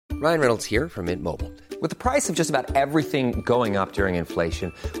Ryan Reynolds here from Mint Mobile. With the price of just about everything going up during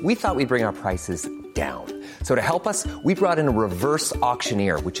inflation, we thought we'd bring our prices down. So to help us, we brought in a reverse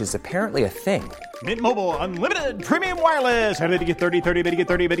auctioneer, which is apparently a thing. Mint Mobile Unlimited Premium Wireless. How to get 30, 30, bit to get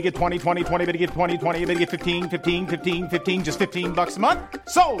 30, bit to get 20, 20, 20, bit to get 20, 20, bit to get 15, 15, 15, 15, just $15 a month?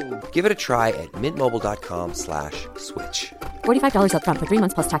 Sold! Give it a try at mintmobile.com/switch. $45 up front for 3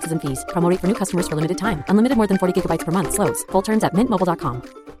 months plus taxes and fees. Promo rate for new customers for limited time. Unlimited more than 40 gigabytes per month. Slows full terms at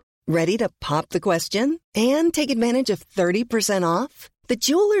mintmobile.com. Ready to pop the question and take advantage of 30% off? The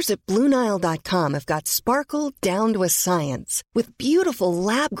jewelers at BlueNile.com have got sparkle down to a science with beautiful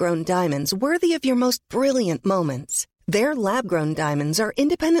lab-grown diamonds worthy of your most brilliant moments. Their lab-grown diamonds are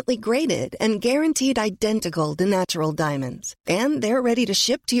independently graded and guaranteed identical to natural diamonds. And they're ready to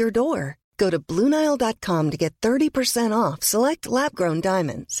ship to your door. Go to BlueNile.com to get 30% off select lab-grown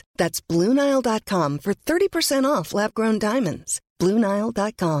diamonds. That's BlueNile.com for 30% off lab-grown diamonds.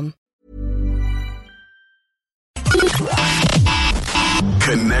 BlueNile.com.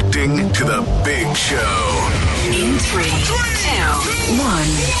 Connecting to the big show. In 3, 2, 1.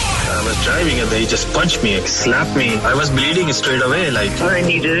 I was driving and they just punched me, slapped me. I was bleeding straight away. Like I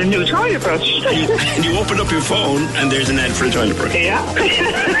needed a new toilet brush. you opened up your phone and there's an ad for a toilet brush. Yeah.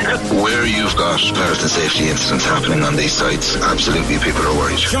 Where you've got health and safety incidents happening on these sites, absolutely people are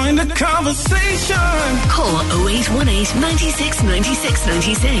worried. Join the conversation. Call 0818 96 96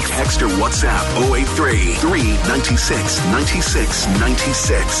 96. Text or WhatsApp 083 396 96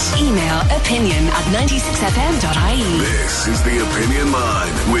 96. Email opinion@96fm.ie. This is the Opinion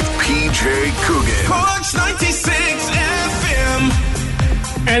Line with PJ Coogan. Punch 96 FM.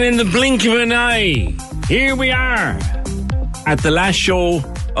 And in the blink of an eye, here we are at the last show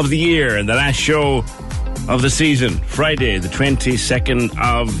of the year and the last show of the season, Friday, the 22nd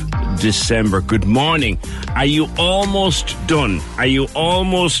of December. Good morning. Are you almost done? Are you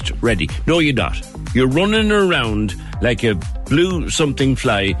almost ready? No, you're not. You're running around like a blue something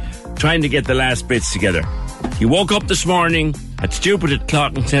fly trying to get the last bits together. You woke up this morning at stupid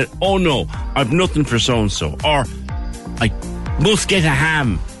o'clock and said, oh no, I've nothing for so-and-so, or I must get a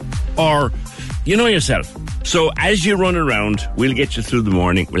ham, or you know yourself. So as you run around, we'll get you through the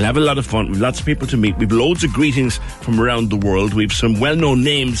morning. We'll have a lot of fun. We've lots of people to meet. We've loads of greetings from around the world. We've some well-known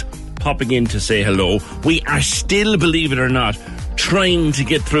names popping in to say hello. We are still, believe it or not, trying to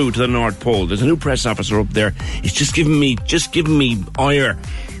get through to the North Pole. There's a new press officer up there. It's just giving me ire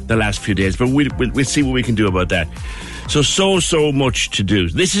the last few days, but we'll see what we can do about that. So much to do.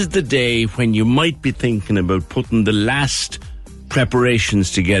 This is the day when you might be thinking about putting the last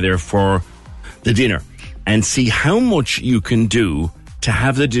preparations together for the dinner and see how much you can do to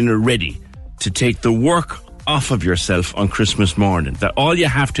have the dinner ready to take the work off of yourself on Christmas morning. That all you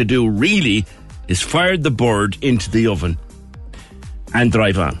have to do really is fire the bird into the oven and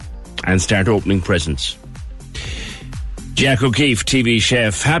drive on and start opening presents. Jack O'Keefe, TV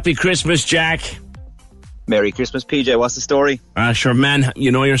chef. Happy Christmas, Jack. Merry Christmas, PJ. What's the story? Sure, man.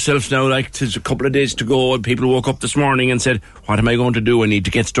 You know yourself now, like, there's a couple of days to go, and people woke up this morning and said, what am I going to do? I need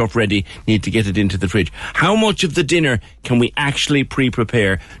to get stuff ready, need to get it into the fridge. How much of the dinner can we actually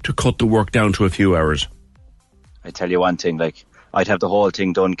pre-prepare to cut the work down to a few hours? I tell you one thing, like, I'd have the whole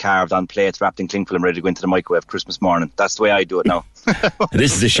thing done, carved on plates, wrapped in cling film, ready to go into the microwave Christmas morning. That's the way I do it now.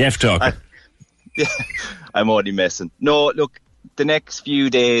 This is the chef talking. I'm only messing. No, look, the next few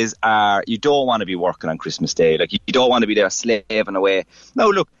days you don't want to be working on Christmas Day. Like, you don't want to be there slaving away. No,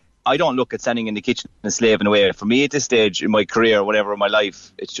 look, I don't look at standing in the kitchen and slaving away. For me at this stage in my career, whatever in my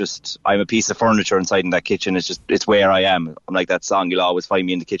life, it's just, I'm a piece of furniture inside in that kitchen. It's where I am. I'm like that song, you'll always find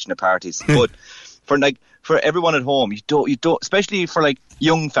me in the kitchen at parties. But for everyone at home, you don't, especially for like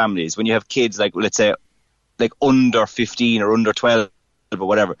young families, when you have kids, like, let's say, like under 15 or under 12, or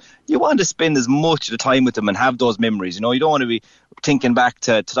whatever, you want to spend as much of the time with them and have those memories. You know, you don't want to be thinking back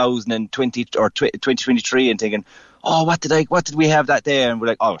to 2020 or 2023 and thinking, oh, what did we have that day? And we're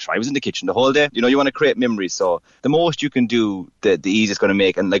like, oh, sure, I was in the kitchen the whole day. You know, you want to create memories. So the most you can do, the easiest going to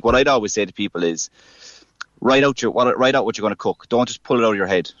make. And like what I'd always say to people is, write out what you're going to cook. Don't just pull it out of your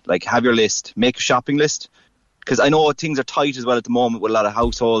head. Like, have your list, make a shopping list. Because I know things are tight as well at the moment with a lot of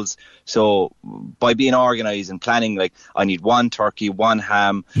households. So by being organised and planning, like, I need 1 turkey, 1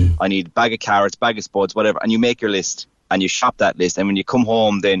 ham, I need a bag of carrots, bag of spuds, whatever. And you make your list and you shop that list. And when you come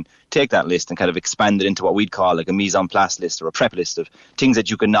home, then take that list and kind of expand it into what we'd call like a mise en place list or a prep list of things that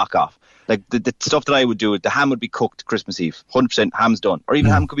you can knock off. Like the stuff that I would do, the ham would be cooked Christmas Eve, 100% ham's done. Or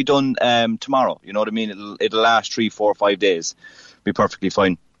even ham could be done tomorrow. You know what I mean? It'll last 3, 4, 5 days. Be perfectly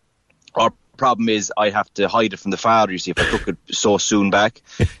fine. Our problem is I have to hide it from the father. You see, if I cook it so soon back,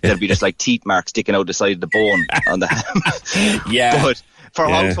 there'll be just like teeth marks sticking out the side of the bone on the ham. Yeah. But For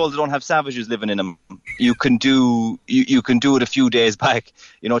households that don't have savages living in them, you can do it a few days back.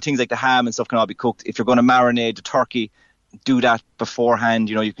 You know, things like the ham and stuff can all be cooked. If you're going to marinate the turkey, do that beforehand.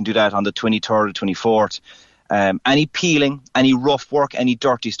 You know, you can do that on the 23rd or 24th. Any peeling, any rough work, any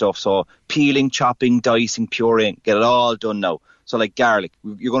dirty stuff. So peeling, chopping, dicing, pureeing, get it all done now. So like garlic,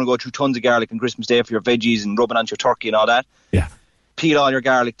 you're going to go through tons of garlic on Christmas Day for your veggies and rubbing onto your turkey and all that. Yeah. Peel all your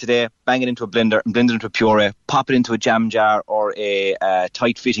garlic today, bang it into a blender and blend it into a puree, pop it into a jam jar or a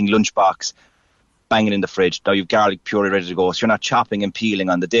tight-fitting lunchbox, bang it in the fridge. Now you've garlic puree ready to go, so you're not chopping and peeling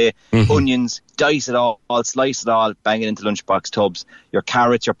on the day. Mm-hmm. Onions, dice it all, slice it all, bang it into lunchbox tubs. Your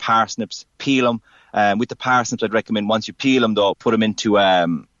carrots, your parsnips, peel them. With the parsnips, I'd recommend once you peel them, though, put them into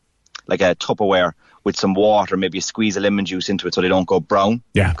like a Tupperware with some water, maybe a squeeze of lemon juice into it so they don't go brown.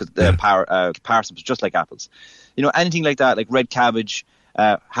 Yeah. Because the parsnips are just like apples. You know, anything like that, like red cabbage,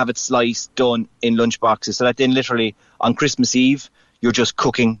 have it sliced, done in lunch boxes, so that then literally on Christmas Eve, you're just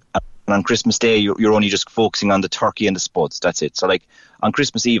cooking, and on Christmas Day, you're only just focusing on the turkey and the spuds. That's it. So like on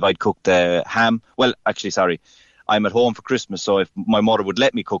Christmas Eve, I'd cook the ham. Well, actually, sorry, I'm at home for Christmas, so if my mother would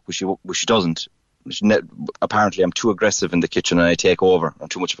let me cook, which she doesn't, apparently I'm too aggressive in the kitchen and I take over. I'm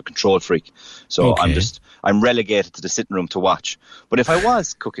too much of a control freak, so okay. I'm relegated to the sitting room to watch. But if I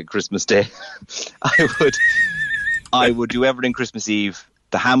was cooking Christmas Day, I would do everything Christmas Eve.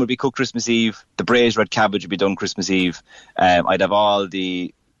 The ham would be cooked Christmas Eve. The braised red cabbage would be done Christmas Eve. I'd have all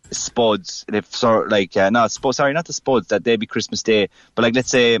the spuds. Not the spuds. That they'd be Christmas Day. But like, let's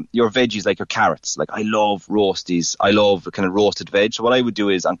say your veggies, like your carrots. Like I love roasties. I love kind of roasted veg. So what I would do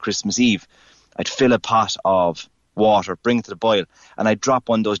is on Christmas Eve, I'd fill a pot of water, bring it to the boil, and I'd drop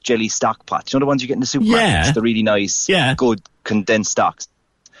one of those jelly stock pots. You know the ones you get in the supermarket? Yeah. The really nice, good condensed stocks.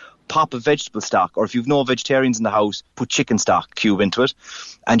 Pop a vegetable stock, or if you've no vegetarians in the house, put chicken stock cube into it,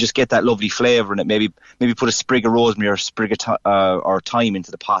 and just get that lovely flavour in it. Maybe put a sprig of rosemary or a sprig of or thyme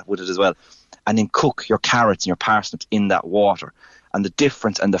into the pot with it as well, and then cook your carrots and your parsnips in that water. And the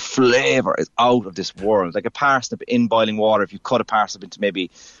difference and the flavour is out of this world. Like a parsnip in boiling water, if you cut a parsnip into maybe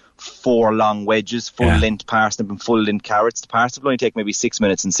 4 long wedges, full-length parsnip and full-length carrots. The parsnip will only take maybe 6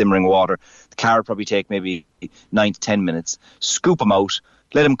 minutes in simmering water. The carrot probably take maybe 9 to 10 minutes. Scoop them out,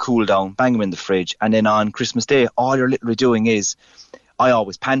 let them cool down, bang them in the fridge, and then on Christmas Day, all you're literally doing is, I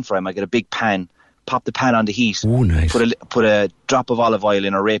always pan fry them. I get a big pan, pop the pan on the heat, nice. Put a drop of olive oil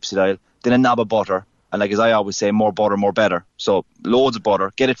in or rapeseed oil, then a knob of butter, and like as I always say, more butter, more better. So loads of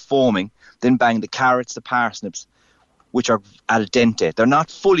butter, get it foaming, then bang the carrots, the parsnips, which are al dente. They're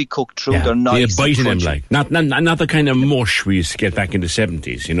not fully cooked through. Yeah. They're nice. You're biting them like not the kind of mush we used to get back in the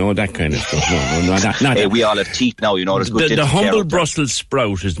 70s. You know, that kind of stuff. No, not hey, we all have teeth now. You know, the humble Brussels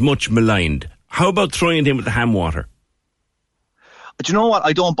sprout is much maligned. How about throwing it in with the ham water? Do you know what?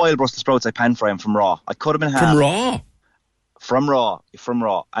 I don't boil Brussels sprouts. I pan fry them from raw. I cut them in half. From raw.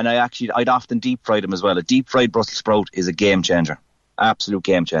 And I'd often deep fry them as well. A deep fried Brussels sprout is a game changer. Absolute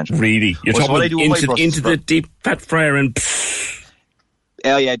game changer. Really? You're talking into the deep fat fryer and...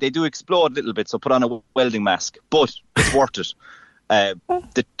 Yeah, they do explode a little bit, so put on a welding mask. But it's worth it.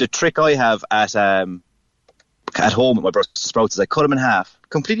 The trick I have at home with my Brussels sprouts is I cut them in half,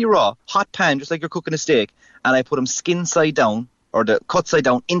 completely raw, hot pan, just like you're cooking a steak, and I put them skin side down, or the cut side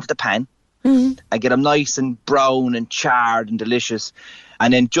down, into the pan. Mm-hmm. I get them nice and brown and charred and delicious.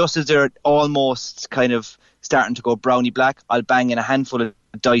 And then just as they're almost kind of starting to go browny black, I'll bang in a handful of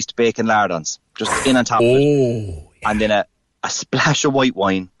diced bacon lardons, just in on top of it. And then a splash of white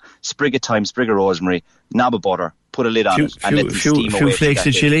wine, sprig of thyme, sprig of rosemary, knob of butter, put a lid on it, and let them steam away. Few flakes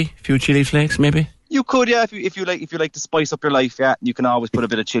of chilli, few chilli flakes maybe. You could, yeah, if you like to spice up your life, yeah, you can always put a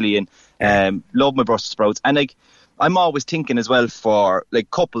bit of chilli in. Love my Brussels sprouts, and like I'm always thinking as well for like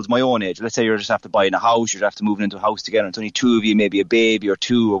couples my own age. Let's say you're just after buying a house, you're after moving into a house together, and it's only 2 of you, maybe a baby or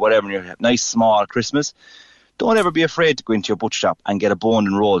 2 or whatever, and you're nice small Christmas. Don't ever be afraid to go into your butcher shop and get a bone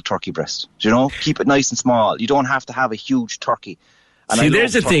and rolled turkey breast. You know, keep it nice and small. You don't have to have a huge turkey. And see,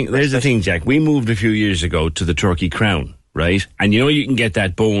 there's the thing, Jack. We moved a few years ago to the Turkey Crown, right? And you know you can get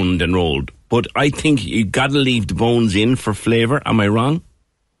that boned and rolled, but I think you got to leave the bones in for flavour. Am I wrong?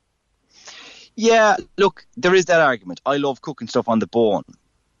 Yeah, look, there is that argument. I love cooking stuff on the bone.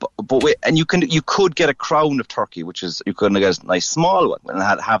 But you could get a crown of turkey, which is, you could get a nice small one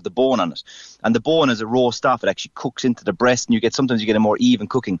and have the bone on it. And the bone is a roast off. It actually cooks into the breast, and sometimes you get a more even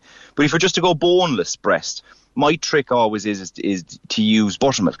cooking. But if you're just to go boneless breast, my trick always is to use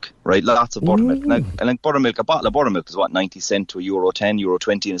buttermilk, right? Lots of buttermilk. And like buttermilk, a bottle of buttermilk is what, 90 cents to €1.10,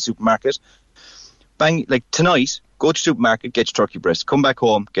 €1.20 in a supermarket. Bang, like tonight, go to the supermarket, get your turkey breast, come back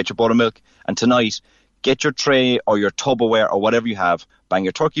home, get your buttermilk, and tonight, get your tray or your Tupperware or whatever you have, bang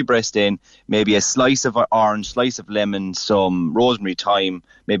your turkey breast in, maybe a slice of orange, slice of lemon, some rosemary, thyme,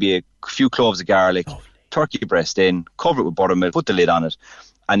 maybe a few cloves of garlic, turkey breast in, cover it with buttermilk, put the lid on it,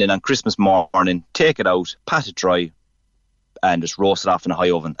 and then on Christmas morning, take it out, pat it dry, and just roast it off in a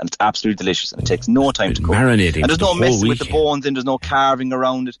high oven. And it's absolutely delicious, and it takes no time to cook. Marinating. And there's no messing with the weekend. bones in, there's no carving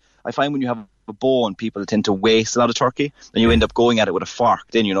around it. I find when you have a bone, people tend to waste a lot of turkey, and you end up going at it with a fork,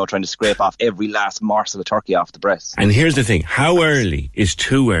 then, trying to scrape off every last morsel of turkey off the breast. And here's the thing, how early is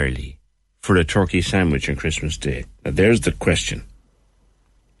too early for a turkey sandwich on Christmas Day? Now, there's the question.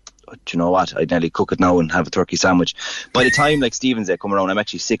 Do you know what? I'd nearly cook it now and have a turkey sandwich. By the time, like, Stephen's Day come around, I'm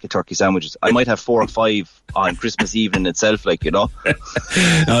actually sick of turkey sandwiches. I might have 4 or 5 on Christmas evening itself, like, No,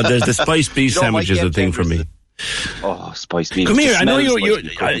 there's the spiced beef sandwich is the thing for me. Oh, spiced beef. Come here, I know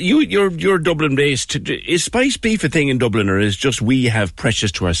you're Dublin based. Is spiced beef a thing in Dublin, or is just we have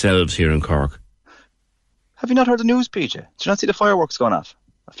precious to ourselves here in Cork? Have you not heard the news, PJ? Did you not see the fireworks going off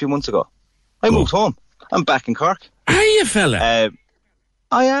a few months ago? I moved home. I'm back in Cork. Are you, fella?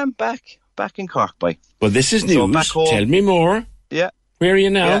 I am back in Cork, boy. Well, this is So news. back home. Tell me more. Yeah. Where are you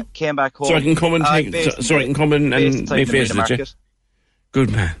now? Yeah, came back home. So I can come and make faces at you.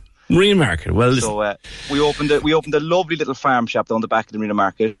 Good man. Marina Market. Well, so we opened a lovely little farm shop down the back of the Marina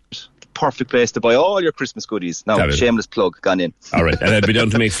Market. Perfect place to buy all your Christmas goodies. Now, shameless plug, gone in. All right, and I'll be down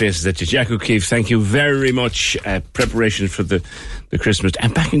to make faces at you. Jack O'Keefe, thank you very much. Preparations for the Christmas.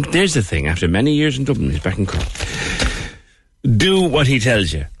 And back in, there's the thing, after many years in Dublin, he's back in Cork. Do what he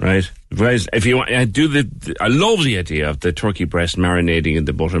tells you, right? If you want, I love the idea of the turkey breast marinating in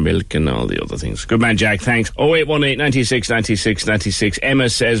the buttermilk and all the other things. Good man, Jack, thanks. 0818 96 96 96. Emma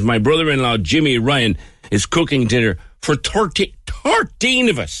says, my brother-in-law, Jimmy Ryan, is cooking dinner for 13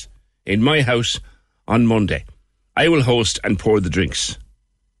 of us in my house on Monday. I will host and pour the drinks.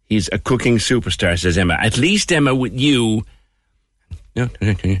 He's a cooking superstar, says Emma. At least, Emma, with you...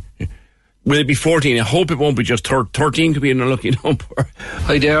 Will it be 14? I hope it won't be just 13 could be an unlucky number.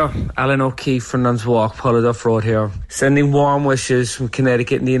 Hi there, Alan O'Keefe from Nuns Walk, Polloduff Road here. Sending warm wishes from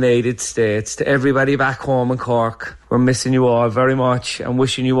Connecticut and the United States to everybody back home in Cork. We're missing you all very much and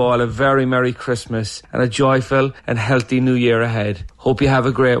wishing you all a very Merry Christmas and a joyful and healthy New Year ahead. Hope you have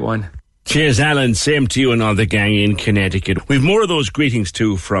a great one. Cheers, Alan. Same to you and all the gang in Connecticut. We've more of those greetings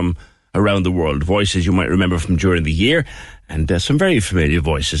too from around the world. Voices you might remember from during the year. And some very familiar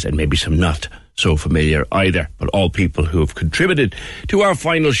voices and maybe some not so familiar either, but all people who have contributed to our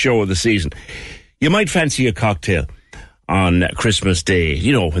final show of the season. You might fancy a cocktail on Christmas Day,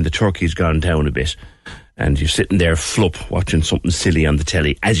 when the turkey's gone down a bit and you're sitting there flup watching something silly on the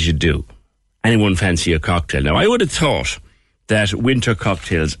telly, as you do. Anyone fancy a cocktail? Now, I would have thought that winter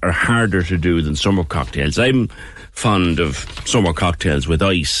cocktails are harder to do than summer cocktails. I'm fond of summer cocktails with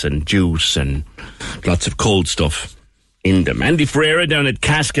ice and juice and lots of cold stuff in them. Andy Ferreira down at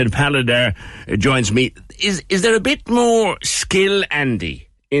Cask and Paladar joins me. Is there a bit more skill, Andy,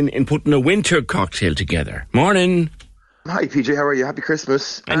 in putting a winter cocktail together? Morning. Hi, PJ. How are you? Happy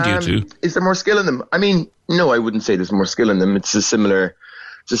Christmas. And you too. Is there more skill in them? I mean, no, I wouldn't say there's more skill in them. It's a similar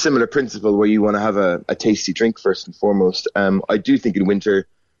principle where you want to have a tasty drink first and foremost. I do think in winter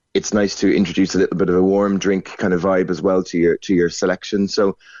it's nice to introduce a little bit of a warm drink kind of vibe as well to your selection.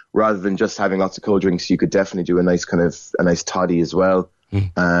 So rather than just having lots of cold drinks, you could definitely do a nice toddy as well.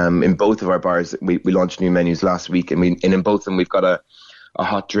 In both of our bars, we launched new menus last week, and in both of them we've got a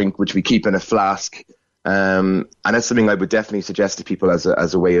hot drink which we keep in a flask. And that's something I would definitely suggest to people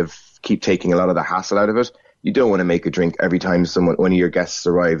as a way of keep taking a lot of the hassle out of it. You don't want to make a drink every time one of your guests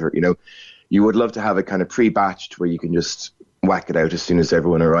arrive, or you would love to have it kind of pre-batched where you can just whack it out as soon as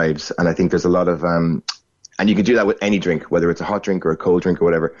everyone arrives. And I think there's a lot of and you can do that with any drink, whether it's a hot drink or a cold drink or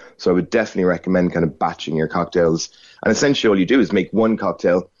whatever. So I would definitely recommend kind of batching your cocktails. And essentially all you do is make one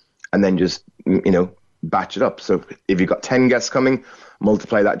cocktail and then just, batch it up. So if you've got 10 guests coming,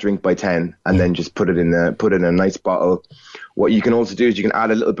 multiply that drink by 10 and then just put it in a nice bottle. What you can also do is you can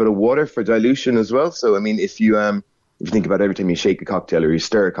add a little bit of water for dilution as well. So, I mean, if you think about every time you shake a cocktail or you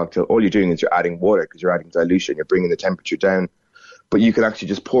stir a cocktail, all you're doing is you're adding water because you're adding dilution. You're bringing the temperature down. But you can actually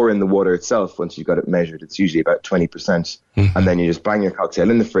just pour in the water itself once you've got it measured. It's usually about 20%. And then you just bang your cocktail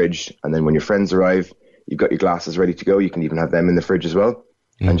in the fridge. And then when your friends arrive, you've got your glasses ready to go. You can even have them in the fridge as well.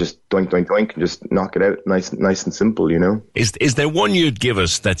 And just doink, doink, doink, and just knock it out nice and simple, Is there one you'd give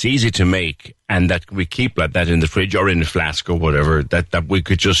us that's easy to make and that we keep like that in the fridge or in a flask or whatever that we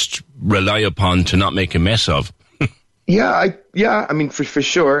could just rely upon to not make a mess of? I mean, for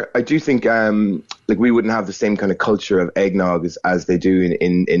sure. I do think like we wouldn't have the same kind of culture of eggnog as they do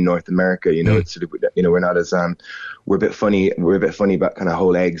in North America. You know, it's sort of, you know, we're not as we're a bit funny. We're a bit funny about kind of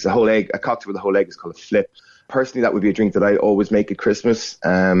whole eggs. A cocktail with a whole egg is called a flip. Personally, that would be a drink that I always make at Christmas.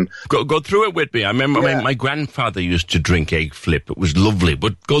 Go through it with me. I remember my grandfather used to drink egg flip. It was lovely,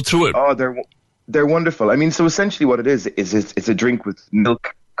 but go through it. Oh, they're wonderful. I mean, so essentially what it is it's a drink with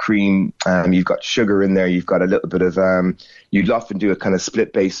milk, cream. You've got sugar in there. You've got a little bit of you'd often do a kind of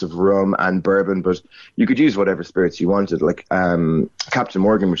split base of rum and bourbon, but you could use whatever spirits you wanted. Like Captain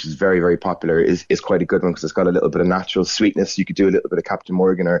Morgan, which is very, very popular, is quite a good one because it's got a little bit of natural sweetness. You could do a little bit of Captain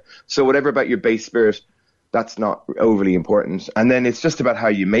Morgan, or so whatever about your base spirit. That's not overly important. And then it's just about how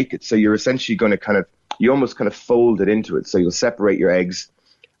you make it. So you're essentially going to you almost kind of fold it into it. So you'll separate your eggs,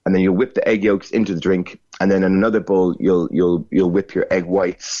 and then you'll whip the egg yolks into the drink. And then in another bowl, you'll whip your egg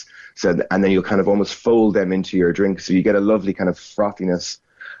whites. And then you'll kind of almost fold them into your drink. So you get a lovely kind of frothiness.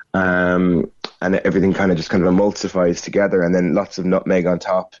 And everything kind of just kind of emulsifies together, and then lots of nutmeg on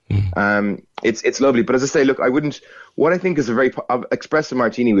top. It's lovely. But as I say, look, what I think is espresso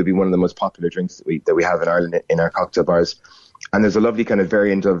martini would be one of the most popular drinks that we have in Ireland in our cocktail bars. And there's a lovely kind of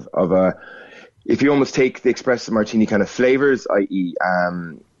variant of if you almost take the espresso martini kind of flavors, i.e.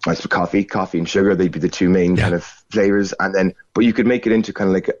 I suppose coffee and sugar, they'd be the two main kind of flavors. But you could make it into kind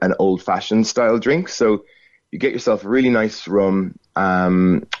of like an old fashioned style drink. So you get yourself a really nice rum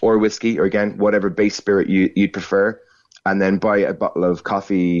or whiskey, or again, whatever base spirit you'd prefer, and then buy a bottle of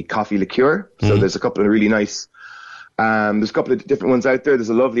coffee liqueur. So there's a couple of really nice, there's a couple of different ones out there. There's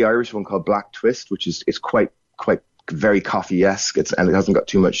a lovely Irish one called Black Twist, which is quite very coffee-esque, and it hasn't got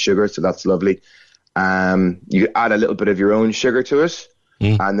too much sugar, so that's lovely. You add a little bit of your own sugar to it,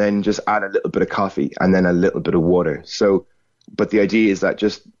 and then just add a little bit of coffee, and then a little bit of water. So, but the idea is that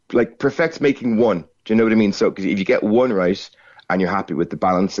just like perfect making one. Do you know what I mean? So, because if you get one right and you're happy with the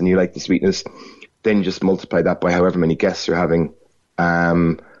balance and you like the sweetness, then you just multiply that by however many guests you're having,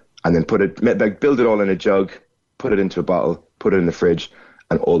 and then build it all in a jug, put it into a bottle, put it in the fridge,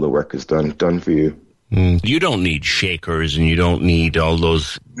 and all the work is done for you. You don't need shakers, and you don't need all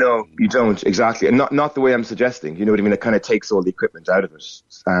those. No, you don't, exactly, and not the way I'm suggesting. You know what I mean? It kind of takes all the equipment out of it,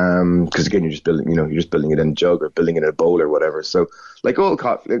 because again, you're just building it in a jug or building it in a bowl or whatever. So, like all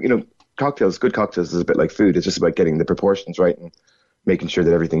cocktails, good cocktails is a bit like food. It's just about getting the proportions right and making sure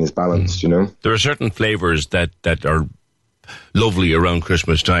that everything is balanced. You know, there are certain flavors that are lovely around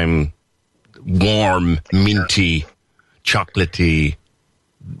Christmas time: warm, minty, chocolatey.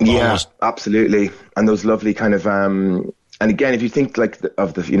 Yeah, absolutely. And those lovely kind of and again, if you think like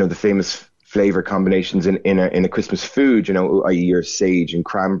of the famous flavor combinations in a Christmas food, i.e. your sage and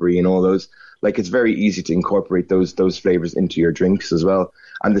cranberry and all those, like it's very easy to incorporate those flavors into your drinks as well.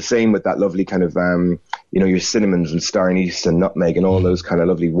 And the same with that lovely kind of your cinnamons and star anise and nutmeg and all those kind of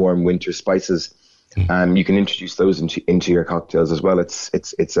lovely warm winter spices. You can introduce those into your cocktails as well. It's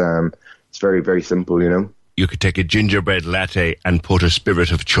very, very simple, you know. You could take a gingerbread latte and put a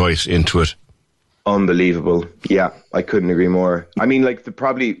spirit of choice into it. Unbelievable. Yeah, I couldn't agree more. I mean, like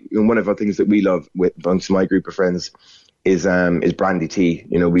probably one of the things that we love with amongst my group of friends is brandy tea.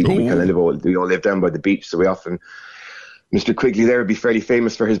 You know, we kind of we all live down by the beach, so we often, Mr. Quigley there would be fairly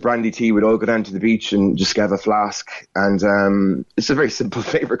famous for his brandy tea. We'd all go down to the beach and just have a flask, and it's a very simple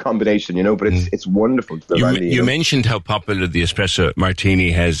flavor combination, you know, but it's wonderful. You mentioned how popular the espresso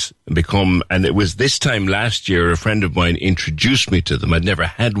martini has become, and it was this time last year a friend of mine introduced me to them. I'd never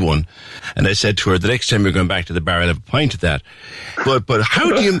had one, and I said to her, the next time you're going back to the bar, I'll have a pint of that. But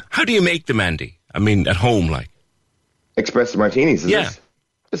how do you make them, Andy? I mean, at home, like espresso martinis?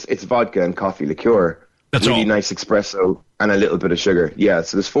 It's vodka and coffee liqueur. That's really all. Nice espresso and a little bit of sugar. Yeah,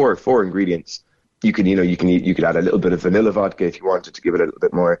 so there's four ingredients. You could add a little bit of vanilla vodka if you wanted to give it a little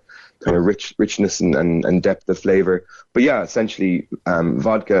bit more kind of richness and depth of flavor. But yeah, essentially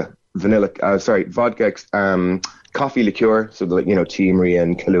vodka, coffee liqueur. So Tia Marie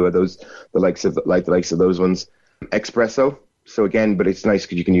and Kahlua, the likes of those ones. Espresso. So again, but it's nice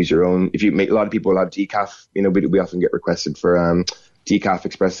because you can use your own. If you make, a lot of people will have decaf. You know, we often get requested for decaf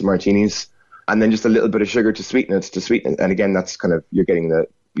espresso martinis. And then just a little bit of sugar to sweeten it. And again, that's kind of, you're getting the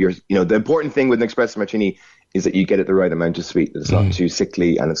important thing with an espresso martini is that you get it the right amount of sweet. That it's not too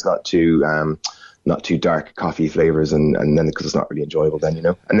sickly and it's not too dark coffee flavors. And then because it's not really enjoyable then, you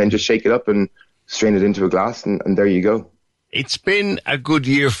know, and then just shake it up and strain it into a glass and there you go. It's been a good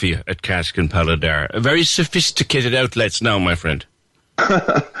year for you at Cask and Paladar. A very sophisticated outlets now, my friend.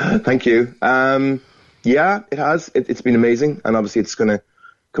 Thank you. Yeah, it has. It's been amazing. And obviously it's going to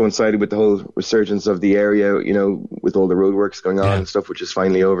coincided with the whole resurgence of the area, you know, with all the roadworks going on and stuff, which is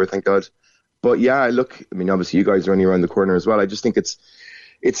finally over, thank God. But yeah, look, I mean, obviously you guys are only around the corner as well. I just think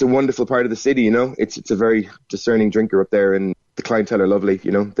it's a wonderful part of the city, you know. It's a very discerning drinker up there, and the clientele are lovely,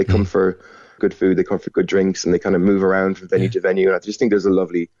 you know. They come for good food, they come for good drinks, and they kind of move around from venue to venue. And I just think there's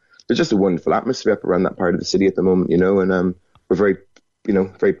just a wonderful atmosphere up around that part of the city at the moment, you know. And we're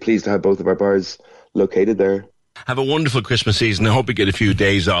very pleased to have both of our bars located there. Have a wonderful Christmas season. I hope you get a few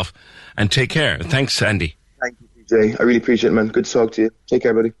days off, and take care. Thanks, Andy. Thank you, PJ. I really appreciate it, man. Good to talk to you. Take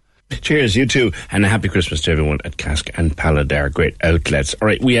care, buddy. Cheers, you too, and a happy Christmas to everyone at Cask and Pala. They are great outlets. All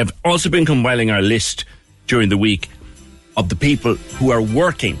right, we have also been compiling our list during the week of the people who are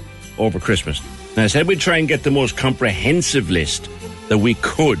working over Christmas. Now, I said we'd try and get the most comprehensive list that we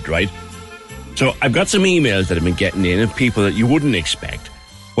could, right? So I've got some emails that I've been getting in of people that you wouldn't expect,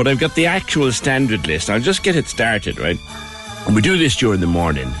 but I've got the actual standard list. I'll just get it started, right? And we do this during the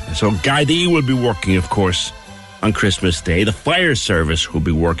morning. So Gardaí will be working, of course, on Christmas Day. The fire service will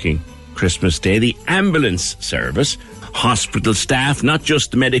be working Christmas Day. The ambulance service, hospital staff, not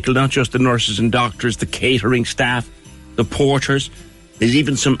just the medical, not just the nurses and doctors, the catering staff, the porters. There's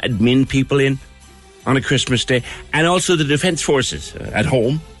even some admin people in on a Christmas Day. And also the defence forces at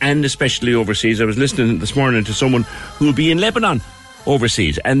home and especially overseas. I was listening this morning to someone who will be in Lebanon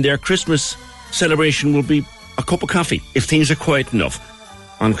overseas, and their Christmas celebration will be a cup of coffee if things are quiet enough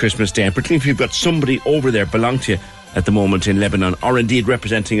on Christmas Day, and particularly if you've got somebody over there belong to you at the moment in Lebanon, or indeed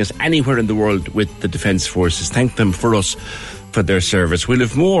representing us anywhere in the world with the Defence Forces. Thank them for us for their service. We'll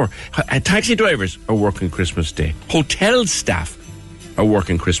have more. Taxi drivers are working Christmas Day. Hotel staff are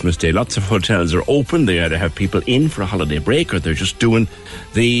working Christmas Day. Lots of hotels are open. They either have people in for a holiday break or they're just doing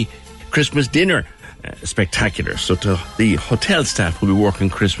the Christmas dinner spectacular. So to the hotel staff will be working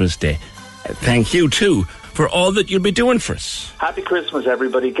Christmas Day. Thank you too for all that you'll be doing for us. Happy Christmas,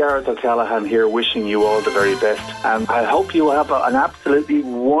 everybody. Gareth O'Callaghan here, wishing you all the very best. And I hope you have an absolutely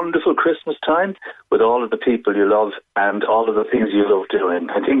wonderful Christmas time with all of the people you love and all of the things you love doing.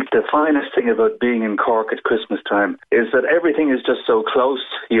 I think the finest thing about being in Cork at Christmas time is that everything is just so close.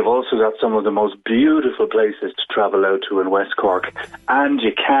 You've also got some of the most beautiful places to travel out to in West Cork, and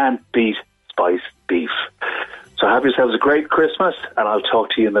you can't beat spiced beef. So have yourselves a great Christmas, and I'll talk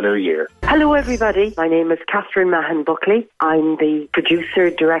to you in the new year. Hello, everybody. My name is Catherine Mahan-Buckley. I'm the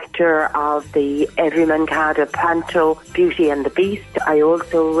producer-director of the Everyman Cada Panto Beauty and the Beast. I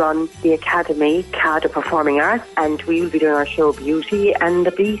also run the Academy Cada Performing Arts, and we will be doing our show Beauty and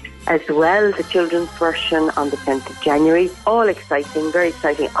the Beast, as well the children's version on the 10th of January. All exciting, very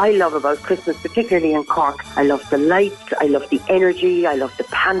exciting. I love about Christmas, particularly in Cork. I love the lights, I love the energy, I love the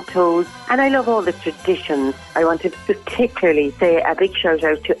pantos, and I love all the traditions. I want to particularly say a big shout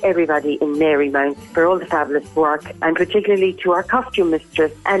out to everybody in Marymount for all the fabulous work, and particularly to our costume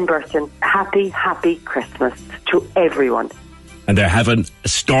mistress, Anne Burton. Happy Christmas to everyone. And they're having a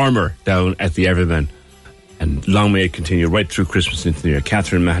stormer down at the Everyman. And long may it continue right through Christmas into the year.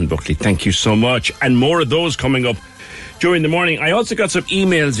 Catherine Mahan-Buckley, thank you so much. And more of those coming up during the morning. I also got some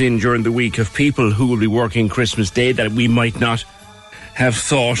emails in during the week of people who will be working Christmas Day that we might not have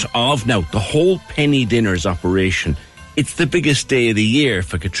thought of. Now, the whole penny dinners operation, it's the biggest day of the year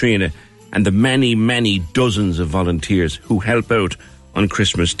for Katrina and the many, many dozens of volunteers who help out on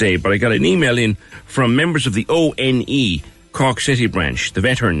Christmas Day. But I got an email in from members of the ONE Cork City branch, the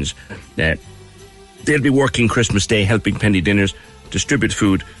veterans. They'll be working Christmas Day, helping penny dinners, distribute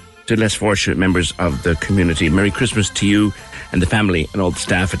food to less fortunate members of the community. Merry Christmas to you and the family and all the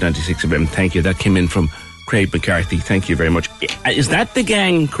staff at 96FM. Thank you. That came in from Craig McCarthy. Thank you very much. Is that the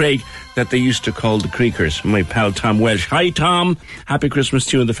gang, Craig, that they used to call the Creekers? My pal Tom Welsh. Hi, Tom. Happy Christmas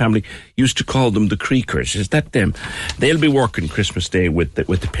to you and the family. Used to call them the Creekers. Is that them? They'll be working Christmas Day with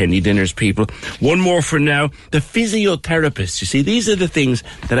the penny dinners, people. One more for now. The physiotherapists. You see, these are the things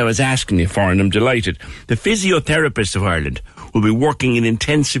that I was asking you for, and I'm delighted. The physiotherapists of Ireland will be working in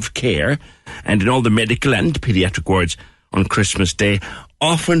intensive care and in all the medical and paediatric wards on Christmas Day.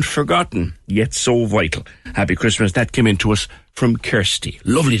 Often forgotten, yet so vital. Happy Christmas. That came in to us from Kirsty.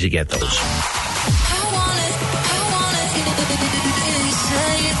 Lovely to get those.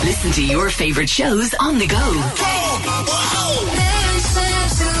 Listen to your favourite shows on the go.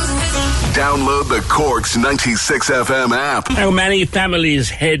 Download the Cork's 96FM app. Now, many families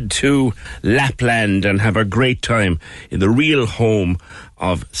head to Lapland and have a great time in the real home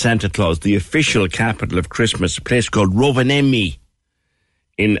of Santa Claus, the official capital of Christmas, a place called Rovaniemi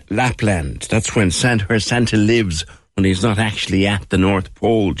in Lapland. That's where Santa lives when he's not actually at the North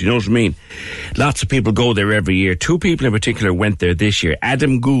Pole. Do you know what I mean? Lots of people go there every year. Two people in particular went there this year,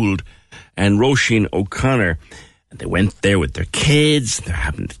 Adam Gould and Roisin O'Connor. And they went there with their kids. They're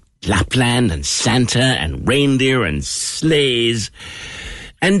having Lapland and Santa and reindeer and sleighs.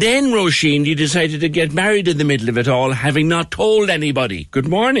 And then, Roisin, you decided to get married in the middle of it all, having not told anybody. Good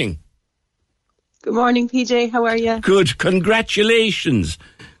morning. Good morning, PJ. How are you? Good. Congratulations.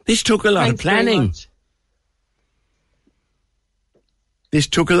 This took a lot of planning. This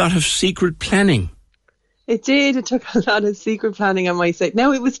took a lot of secret planning. It did. It took a lot of secret planning on my side.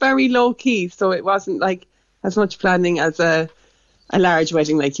 Now, it was very low-key, so it wasn't like as much planning as a large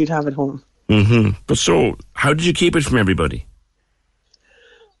wedding like you'd have at home. Mm-hmm. But so, how did you keep it from everybody?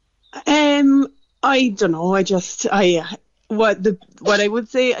 I don't know. What I would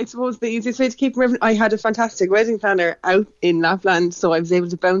say, I suppose the easiest way to keep from everything, I had a fantastic wedding planner out in Lapland, so I was able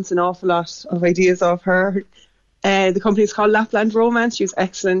to bounce an awful lot of ideas off her. The company is called Lapland Romance. She was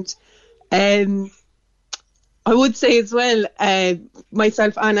excellent. I would say as well,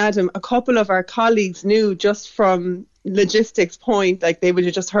 myself and Adam, a couple of our colleagues knew just from logistics point, like they would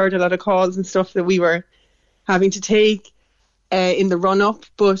have just heard a lot of calls and stuff that we were having to take in the run-up,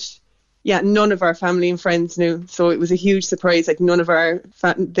 but yeah, none of our family and friends knew, so it was a huge surprise. Like none of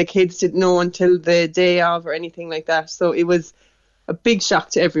the kids didn't know until the day of or anything like that, so it was a big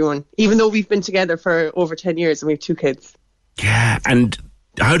shock to everyone, even though we've been together for over 10 years and we have 2 kids. Yeah, and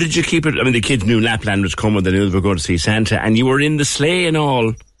how did you keep it? I mean, the kids knew Lapland was coming, they knew they were going to see Santa, and you were in the sleigh and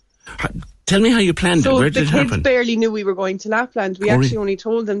all. Tell me how you planned it. Where did it happen? The kids barely knew we were going to Lapland. We actually only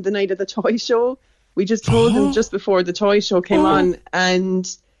told them the night of the toy show. We just told them just before the toy show came on, and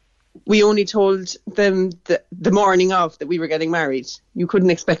we only told them the morning of that we were getting married. You couldn't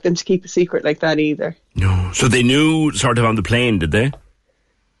expect them to keep a secret like that either. No. So they knew sort of on the plane, did they?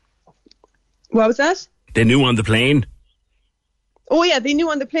 What was that? They knew on the plane? Oh yeah, they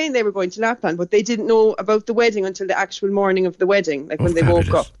knew on the plane they were going to Lapland, but they didn't know about the wedding until the actual morning of the wedding, like when they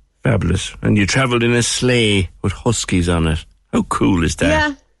woke up. Fabulous. And you travelled in a sleigh with huskies on it. How cool is that?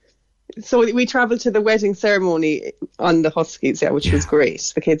 Yeah. So we travelled to the wedding ceremony on the huskies, which was great.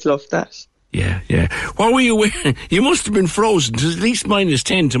 The kids loved that. Yeah. What were you wearing? You must have been frozen to at least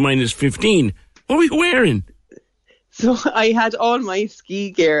 -10 to -15. What were you wearing? So I had all my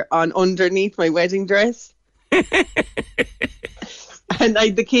ski gear on underneath my wedding dress. And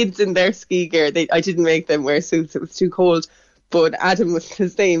the kids in their ski gear, I didn't make them wear suits. It was too cold. But Adam was the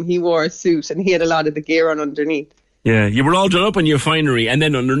same. He wore a suit and he had a lot of the gear on underneath. Yeah, you were all done up on your finery and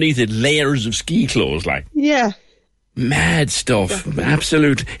then underneath it, layers of ski clothes, like. Yeah. Mad stuff. Definitely.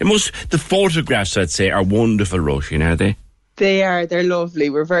 Absolutely. The photographs, I'd say, are wonderful, Roisin, are they? They are. They're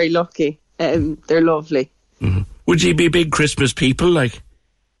lovely. We're very lucky. They're lovely. Mm-hmm. Would you be big Christmas people, like?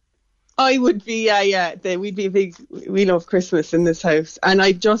 I would be, yeah. We'd be we love Christmas in this house. And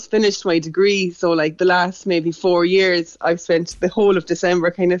I've just finished my degree, so like the last maybe 4 years, I've spent the whole of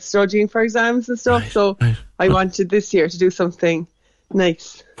December kind of studying for exams and stuff. Right, so right. I wanted this year to do something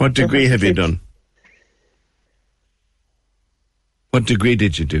nice. What degree have you done? What degree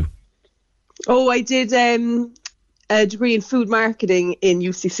did you do? Oh, I did a degree in food marketing in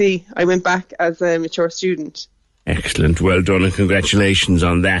UCC. I went back as a mature student. Excellent. Well done and congratulations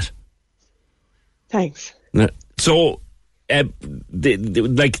on that. Thanks. So,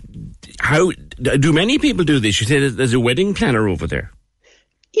 how do many people do this? You say there's a wedding planner over there.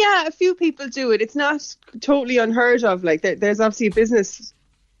 Yeah, a few people do it. It's not totally unheard of. Like there's obviously a business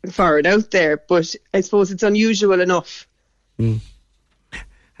for it out there, but I suppose it's unusual enough. Mm.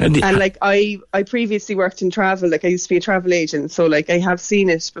 And like I previously worked in travel. Like I used to be a travel agent, so like I have seen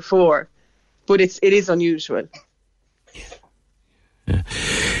it before, but it is unusual. Yeah.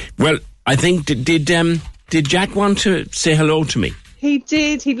 Well, I think did Jack want to say hello to me? He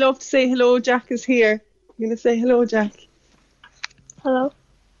did. He'd love to say hello. Jack is here. You gonna say hello, Jack? Hello.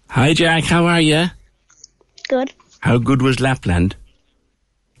 Hi, Jack. How are you? Good. How good was Lapland?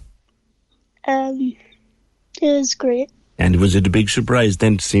 It was great. And was it a big surprise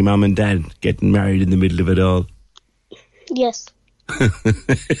then to see Mum and Dad getting married in the middle of it all? Yes.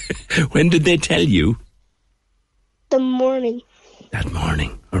 When did they tell you? The morning. That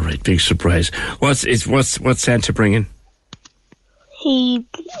morning. All right, big surprise. What's Santa bringing? He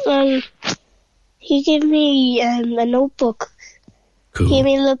gave me a notebook. Cool. He gave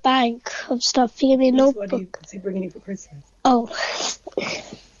me a little bag of stuff. He gave me a notebook. What's he bringing you for Christmas? Oh,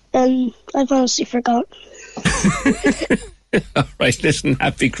 and I've honestly forgot. All right, listen,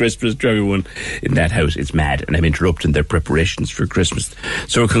 happy Christmas to everyone in that house. It's mad, and I'm interrupting their preparations for Christmas.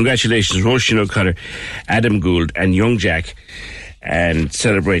 So congratulations, Roisin O'Connor, Adam Gould and young Jack, and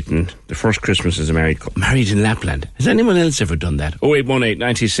celebrating the first Christmas as a married in Lapland. Has anyone else ever done that? 0818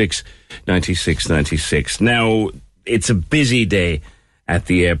 96 96 96. Now, it's a busy day at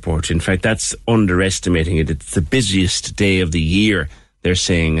the airport. In fact, that's underestimating it. It's the busiest day of the year, they're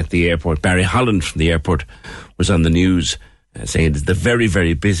saying, at the airport. Barry Holland from the airport was on the news saying it is the very,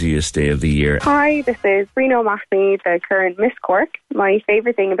 very busiest day of the year. Hi, this is Reno O'Mahony, the current Miss Cork. My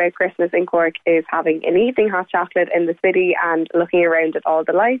favourite thing about Christmas in Cork is having an evening hot chocolate in the city and looking around at all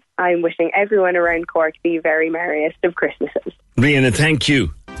the lights. I'm wishing everyone around Cork the very merriest of Christmases. Rihanna, thank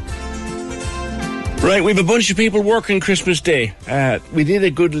you. Right, we have a bunch of people working Christmas Day. We did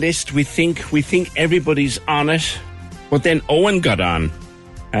a good list. We think everybody's on it. But then Owen got on.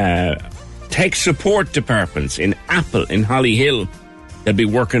 Tech support departments in Apple, in Hollyhill. They'll be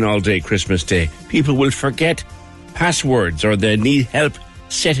working all day Christmas Day. People will forget passwords or they need help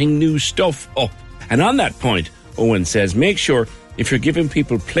setting new stuff up. And on that point, Owen says, make sure if you're giving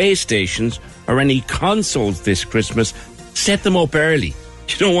people PlayStations or any consoles this Christmas, set them up early.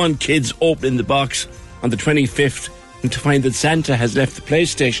 You don't want kids opening the box on the 25th and to find that Santa has left the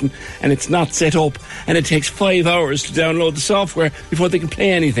PlayStation and it's not set up and it takes 5 hours to download the software before they can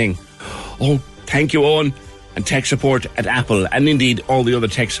play anything. Oh, thank you, Owen, and tech support at Apple, and indeed all the other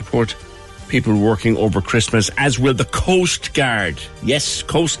tech support people working over Christmas, as will the Coast Guard. Yes,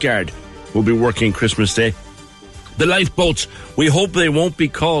 Coast Guard will be working Christmas Day. The lifeboats, we hope they won't be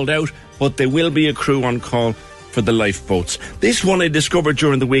called out, but there will be a crew on call for the lifeboats. This one I discovered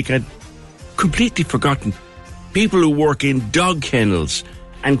during the week. I'd completely forgotten. People who work in dog kennels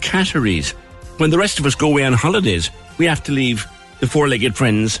and catteries. When the rest of us go away on holidays, we have to leave the four-legged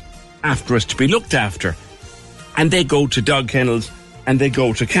friends after us to be looked after. And they go to dog kennels and they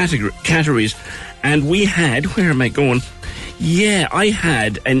go to catteries. And we had, where am I going? Yeah, I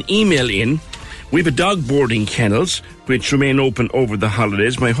had an email in. We have a dog boarding kennels, which remain open over the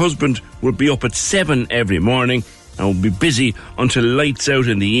holidays. My husband will be up at 7 every morning and will be busy until lights out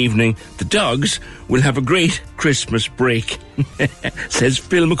in the evening. The dogs will have a great Christmas break, says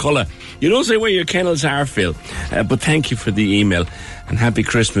Phil McCullough. You don't say where your kennels are, Phil, but thank you for the email and happy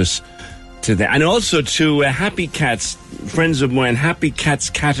Christmas to them. And also to Happy Cats, friends of mine, Happy Cats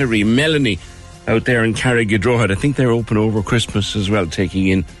Cattery, Melanie, out there in Carrigadrohead. I think they're open over Christmas as well, taking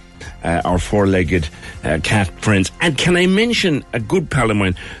in our four-legged cat friends. And can I mention a good pal of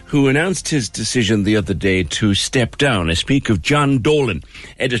mine who announced his decision the other day to step down? I speak of John Dolan,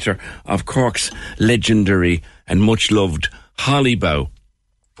 editor of Cork's legendary and much-loved Hollybough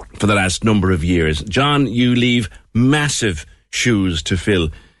for the last number of years. John, you leave massive shoes to fill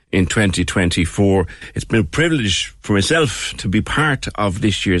in 2024. It's been a privilege for myself to be part of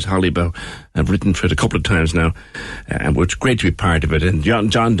this year's Hollybough. I've written for it a couple of times now, and it's great to be part of it. And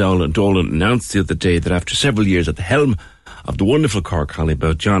John Dolan announced the other day that after several years at the helm of the wonderful Cork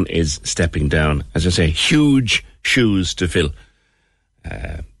Hollybough, John is stepping down. As I say, huge shoes to fill.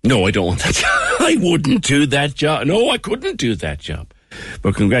 No, I don't want that job. I wouldn't do that job. No, I couldn't do that job.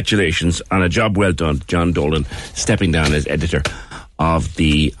 But congratulations on a job well done, John Dolan, stepping down as editor of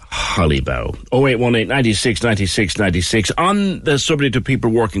the Hollybough. 0818 96 96 96. On the subject of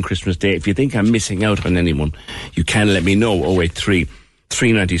people working Christmas Day, if you think I'm missing out on anyone, you can let me know. 083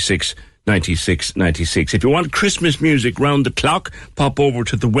 396 96 96. If you want Christmas music round the clock, pop over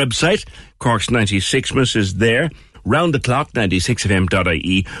to the website. Cork's 96mas is there. Round the clock,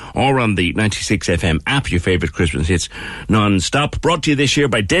 96fm.ie, or on the 96FM app, your favourite Christmas hits non-stop. Brought to you this year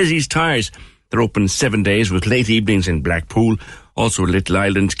by Desi's Tyres. They're open 7 days with late evenings in Blackpool, also Little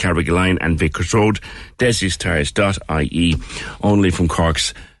Island, Carrigaline and Vickers Road. DesisTyres.ie, only from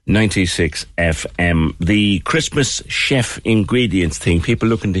Cork's 96FM. The Christmas chef ingredients thing, people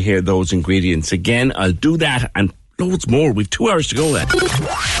looking to hear those ingredients again. I'll do that and loads more. We've 2 hours to go then.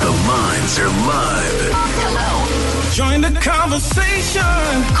 The lines are live. Join the conversation.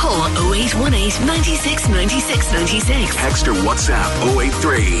 Call 0818 96 96 96. Text or WhatsApp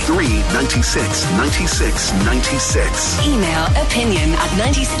 083 396 96 96. Email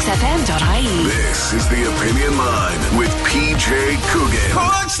opinion@96fm.ie. This is the Opinion Line with PJ Coogan.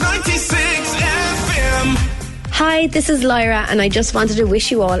 Cork's 96 FM. Hi, this is Lyra, and I just wanted to wish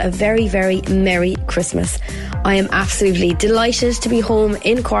you all a very, very Merry Christmas. I am absolutely delighted to be home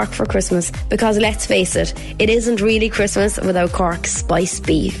in Cork for Christmas because, let's face it, it isn't really Christmas without Cork's spiced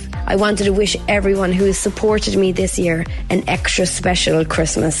beef. I wanted to wish everyone who has supported me this year an extra special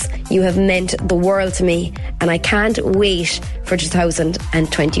Christmas. You have meant the world to me, and I can't wait for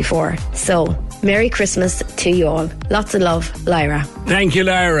 2024. So, Merry Christmas to you all. Lots of love, Lyra. Thank you,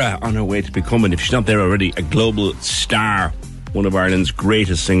 Lyra. On her way to becoming, if she's not there already, a global star. One of Ireland's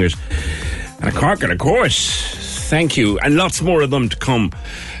greatest singers. And Cork, and of course, thank you. And lots more of them to come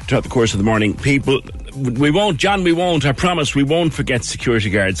throughout the course of the morning. People, we won't, I promise we won't forget security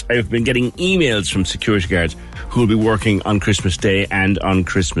guards. I've been getting emails from security guards who will be working on Christmas Day and on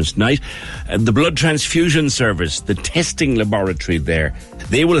Christmas night. The blood transfusion service, the testing laboratory there,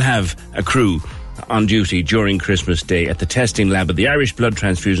 they will have a crew on duty during Christmas Day at the testing lab of the Irish Blood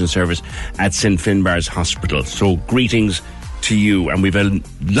Transfusion Service at St Finbarr's Hospital. So greetings to you, and we've a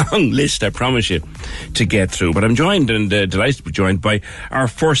long list, I promise you, to get through. But I'm joined and delighted to be joined by our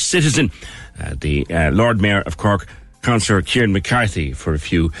first citizen, the Lord Mayor of Cork, Councillor Kieran McCarthy, for a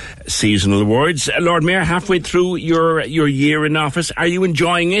few seasonal awards. Lord Mayor, halfway through your year in office, are you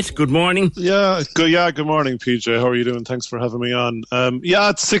enjoying it? Good morning. Yeah, good morning, PJ. How are you doing? Thanks for having me on.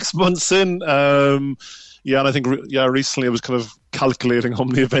 It's 6 months in. And I think recently I was kind of calculating how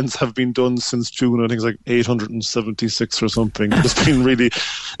many events have been done since June. I think it's like 876 or something. It's been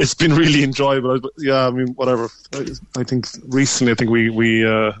really enjoyable. Whatever. I think recently, we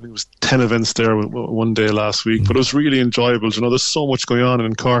I think it was 10 events there one day last week, but it was really enjoyable. You know, there's so much going on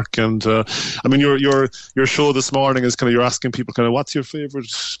in Cork, and your show this morning is kind of, you're asking people kind of what's your favourite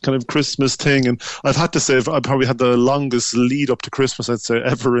kind of Christmas thing, and I've had to say I've probably had the longest lead up to Christmas, I'd say,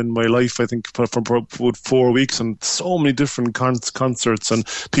 ever in my life. I think for 4 weeks, and so many different concerts and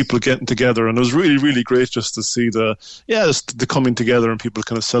people getting together, and it was really, really great just to see the coming together and people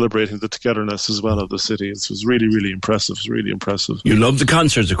kind of celebrating the togetherness as well of the city. It was really, really impressive. It was really impressive. You love the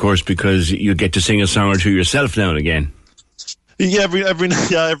concerts, of course, because you get to sing a song or two yourself now and again. Yeah,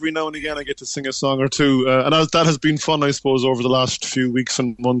 every now and again I get to sing a song or two, and that has been fun, I suppose, over the last few weeks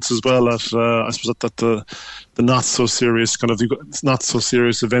and months as well. At the not so serious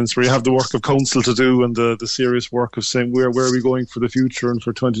events where you have the work of council to do, and the serious work of saying where are we going for the future and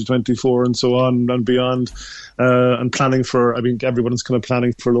for 2024 and so on and beyond, and planning for. I mean, everyone's kind of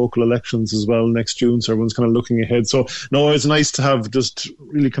planning for local elections as well next June, so everyone's kind of looking ahead. So no, it's nice to have just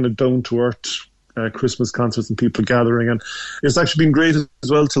really kind of down to earth Christmas concerts and people gathering, and it's actually been great as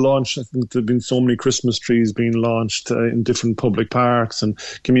well to launch. I think there have been so many Christmas trees being launched in different public parks and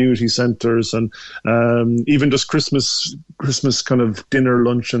community centres, and even just Christmas kind of dinner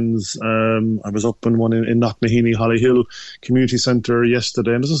luncheons. I was up in one in Knocknaheeny, Hollyhill Community Centre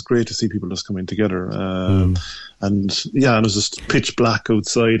yesterday, and it was just great to see people just coming together. And it was just pitch black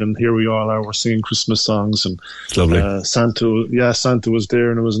outside, and here we all are, we're singing Christmas songs, and it's lovely. Santa was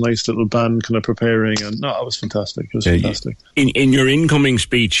there, and it was a nice little band kind of preparing, and it was fantastic. It was fantastic. In your incoming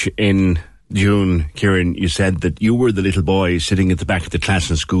speech in June, Kieran, you said that you were the little boy sitting at the back of the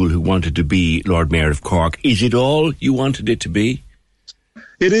class in school who wanted to be Lord Mayor of Cork. Is it all you wanted it to be?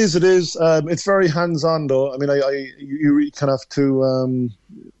 It is. It's very hands-on, though. I mean, you really kind of have to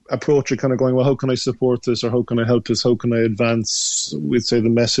approach it kind of going, well, how can I support this, or how can I help this, how can I advance, we'd say, the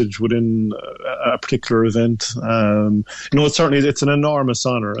message within a particular event. It's an enormous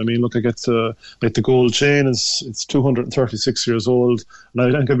honour. I mean, look, I get to, like, the gold chain it's 236 years old, and I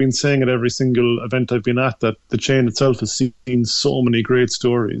think I've been saying at every single event I've been at that the chain itself has seen so many great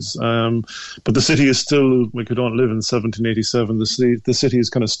stories, but the city is still, we don't live in 1787. The city is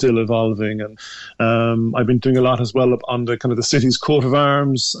kind of still evolving, and I've been doing a lot as well on the kind of the city's coat of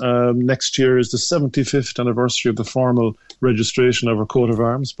arms. Next year is the 75th anniversary of the formal registration of our coat of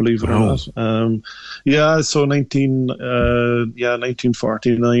arms, believe it or not. So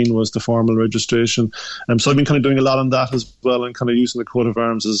 1949 was the formal registration. So I've been kind of doing a lot on that as well, and kind of using the coat of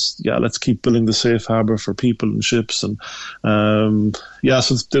arms as, let's keep building the safe harbour for people and ships. And so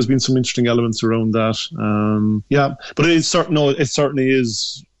there's been some interesting elements around that. But it certainly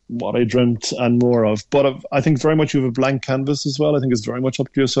is what I dreamt and more of. But I think very much you have a blank canvas as well. I think it's very much up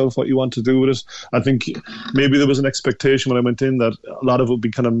to yourself what you want to do with it. I think maybe there was an expectation when I went in that a lot of it would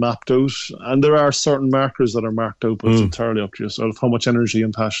be kind of mapped out, and there are certain markers that are marked out, but it's entirely up to yourself how much energy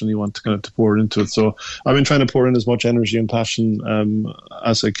and passion you want to kind of to pour into it. So I've been trying to pour in as much energy and passion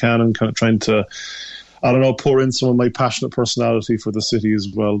as I can, and kind of trying to, pour in some of my passionate personality for the city as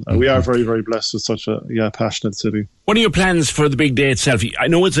well. We are very, very blessed with such a passionate city. What are your plans for the big day itself? I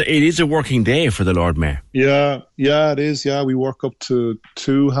know it is a working day for the Lord Mayor. Yeah, it is. Yeah, we work up to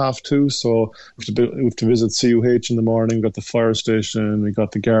 2:30, so we have to visit CUH in the morning. We've got the fire station, we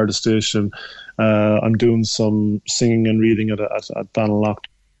got the Garda station. I'm doing some singing and reading at Banalock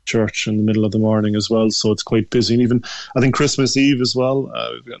Church in the middle of the morning as well, so it's quite busy. And even I think Christmas Eve as well,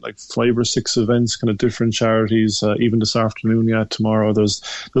 we've got like 5 or 6 events, kind of different charities. Even this afternoon, tomorrow there's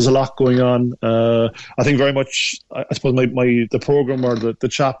a lot going on. I think very much, I suppose the program, or the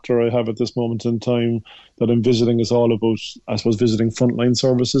chapter I have at this moment in time that I'm visiting, is all about, I suppose, visiting frontline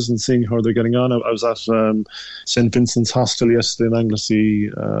services and seeing how they're getting on. I was at St Vincent's Hostel yesterday in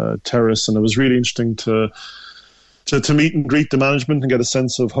Anglesey Terrace, and it was really interesting to meet and greet the management and get a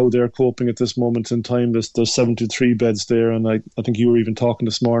sense of how they're coping at this moment in time. There's 73 beds there, and I think you were even talking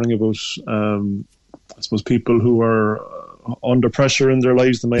this morning about I suppose people who are under pressure in their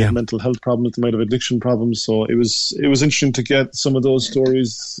lives. They might have mental health problems. They might have addiction problems. So it was interesting to get some of those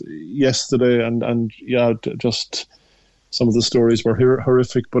stories yesterday, and just some of the stories were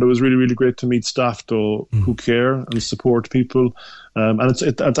horrific. But it was really, really great to meet staff though who care and support people. And that's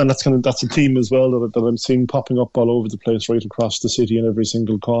a theme as well that I'm seeing popping up all over the place, right across the city in every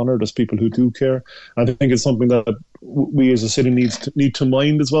single corner. There's people who do care. I think it's something that we as a city need to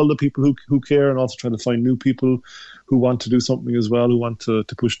mind as well, the people who care, and also try to find new people who want to do something as well, who want to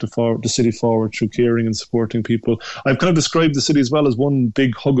push the city forward through caring and supporting people. I've kind of described the city as well as one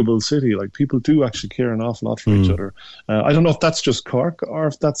big huggable city. Like, people do actually care an awful lot for each other. I don't know if that's just Cork or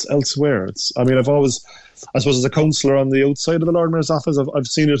if that's elsewhere. I suppose as a councillor on the outside of the Lord Mayor's office, I've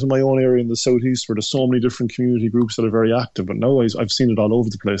seen it in my own area in the southeast where there's so many different community groups that are very active. But now I've seen it all over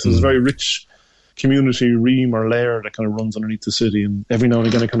the place. There's a very rich community ream or layer that kind of runs underneath the city, and every now and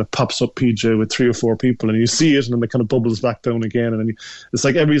again it kind of pops up, PJ, with 3 or 4 people, and you see it, and then it kind of bubbles back down again, and then it's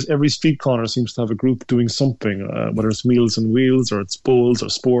like every street corner seems to have a group doing something, whether it's Meals on Wheels or it's bowls or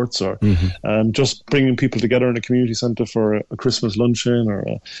sports or just bringing people together in a community centre for a Christmas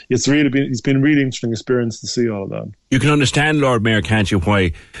luncheon. It's been a really interesting experience to see all of that. You can understand, Lord Mayor, can't you,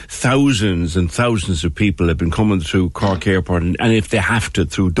 why thousands and thousands of people have been coming through Cork Airport, and if they have to,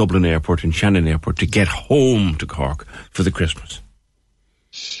 through Dublin Airport and Shannon Airport, to get home to Cork for the Christmas.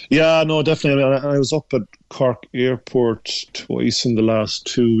 Yeah, no, definitely. I was up at Cork Airport twice in the last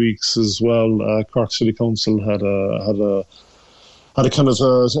 2 weeks as well. Cork City Council had a kind of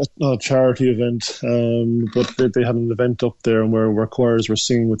a charity event, but they had an event up there where choirs were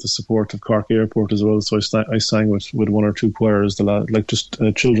singing with the support of Cork Airport as well. So I sang with 1 or 2 choirs,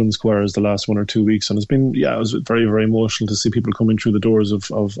 children's choirs, the last 1 or 2 weeks, and it was very, very emotional to see people coming through the doors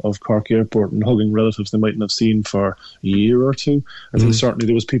of Cork Airport and hugging relatives they mightn't have seen for a year or two. I think certainly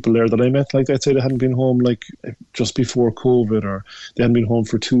there was people there that I met, like I'd say they hadn't been home like just before COVID, or they hadn't been home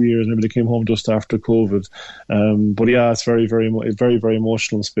for 2 years, maybe they came home just after COVID. But yeah, it's very, very, very, very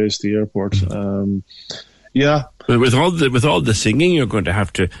emotional space, the airport. But with all the singing, you're going to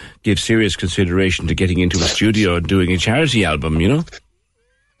have to give serious consideration to getting into a studio and doing a charity album, you know?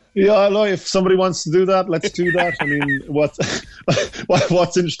 Yeah, no, if somebody wants to do that, let's do that. I mean, what's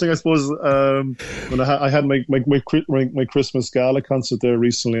interesting, I suppose, when I had my Christmas gala concert there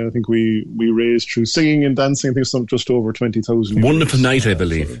recently, and I think we raised through singing and dancing, I think some just over 20,000. Wonderful night, I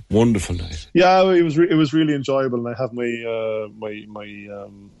believe. Wonderful night. Yeah, it was really enjoyable, and I have my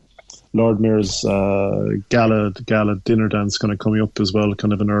Lord Mayor's gala dinner dance kind of coming up as well,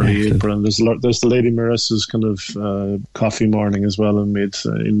 kind of in early April, and there's the Lady Mayoress's kind of coffee morning as well in mid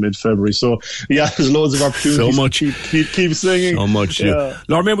February. So yeah, there's loads of opportunities. So much. Keep singing. So much. Yeah.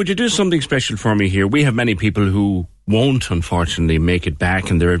 Lord Mayor, would you do something special for me here? We have many people who won't, unfortunately, make it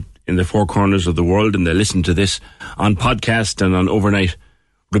back, and they're in the 4 corners of the world, and they listen to this on podcast and on overnight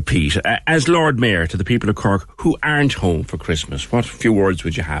repeat. As Lord Mayor, to the people of Cork who aren't home for Christmas, what few words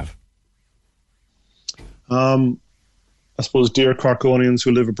would you have? I suppose, dear Corkonians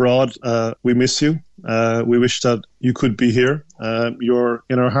who live abroad, we miss you. We wish that you could be here. You're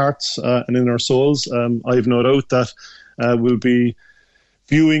in our hearts and in our souls. I've no doubt that we'll be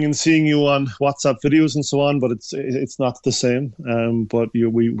viewing and seeing you on WhatsApp videos and so on, but it's not the same. But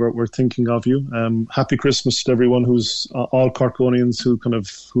we're thinking of you. Happy Christmas to everyone who's all Corkonians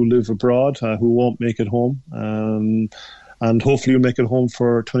who live abroad, who won't make it home. And hopefully you'll make it home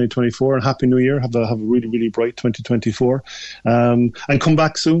for 2024. And Happy New Year. Have a really, really bright 2024. And come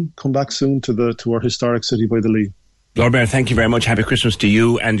back soon. Come back soon to our historic city by the Lee. Lord Mayor, thank you very much. Happy Christmas to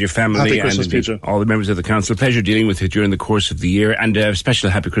you and your family, Christmas, and all the members of the council. Pleasure dealing with you during the course of the year, and a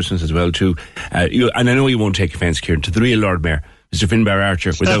special Happy Christmas as well to you. And I know you won't take offence, Kieran, to the real Lord Mayor, Mr. Finbar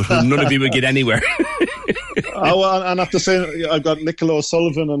Archer, without whom none of you would get anywhere. Well, and I have to say, I've got Nicola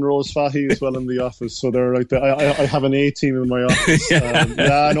O'Sullivan and Rose Fahy as well in the office, so they're right there. I have an A-team in my office.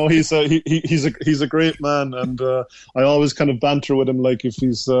 I know he's a great man, and I always kind of banter with him, like if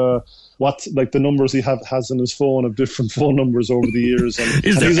he's the numbers he has in his phone of different phone numbers over the years. And,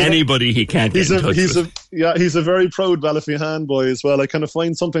 is there anybody he can't get in touch with? He's a very proud Ballyphehane boy as well. I kind of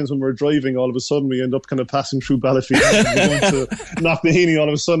find sometimes when we're driving, all of a sudden we end up kind of passing through Ballyphehane. We're going to Knocknaheeny, all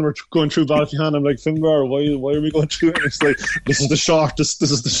of a sudden we're going through Ballyphehane. I'm like, Finbar, why are we going through it? And it's like, this is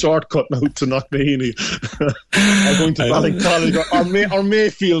the shortcut now to Knocknaheeny. I'm going to Ballincollig or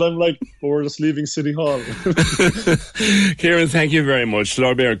Mayfield. I'm like, we're just leaving City Hall. Kieran, thank you very much.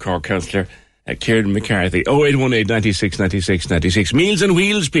 Lord Mayor Cork Councillor Kieran McCarthy. 0818 96 96 96. Meals on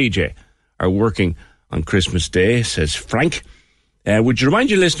Wheels, PJ, are working on Christmas Day, says Frank. Would you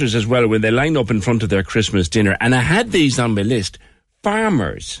remind your listeners as well, when they line up in front of their Christmas dinner, and I had these on my list,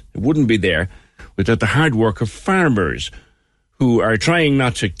 farmers, it wouldn't be there without the hard work of farmers who are trying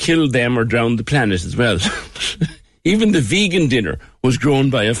not to kill them or drown the planet as well. Even the vegan dinner was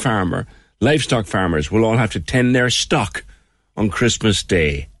grown by a farmer. Livestock farmers will all have to tend their stock on Christmas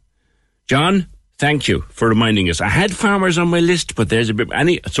Day. John, thank you for reminding us. I had farmers on my list, but there's a bit...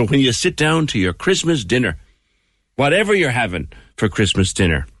 So when you sit down to your Christmas dinner, whatever you're having for Christmas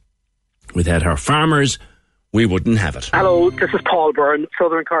dinner, without our farmers, we wouldn't have it. Hello, this is Paul Byrne,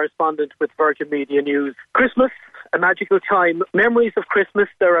 Southern correspondent with Virgin Media News. Christmas, a magical time. Memories of Christmas,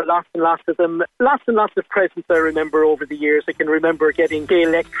 there are lots and lots of them. Lots and lots of presents I remember over the years. I can remember getting the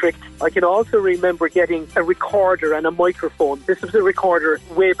electric. I can also remember getting a recorder and a microphone. This was a recorder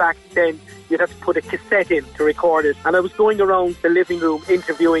way back then. You'd have to put a cassette in to record it. And I was going around the living room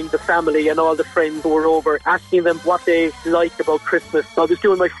interviewing the family and all the friends who were over, asking them what they liked about Christmas. So I was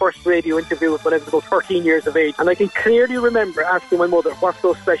doing my first radio interview when I was about 13 years of age. And I can clearly remember asking my mother, what's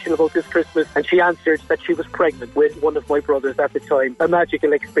so special about this Christmas? And she answered that she was pregnant with one of my brothers at the time. A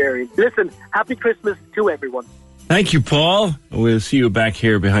magical experience. Listen, happy Christmas to everyone. Thank you, Paul. We'll see you back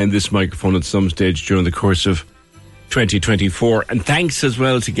here behind this microphone at some stage during the course of 2024. And thanks as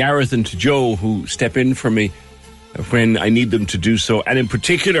well to Gareth and to Joe, who step in for me when I need them to do so. And in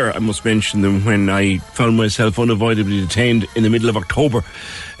particular, I must mention them when I found myself unavoidably detained in the middle of October,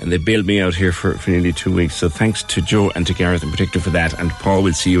 and they bailed me out here for nearly 2 weeks. So thanks to Joe and to Gareth in particular for that. And Paul,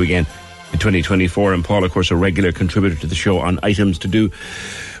 we'll see you again in 2024. And Paul, of course, a regular contributor to the show on items to do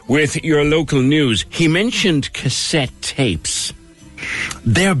with your local news. He mentioned cassette tapes.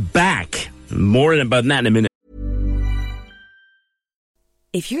 They're back. More about that in a minute.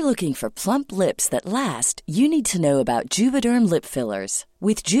 If you're looking for plump lips that last, you need to know about Juvederm lip fillers.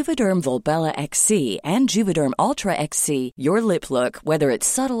 With Juvederm Volbella XC and Juvederm Ultra XC, your lip look, whether it's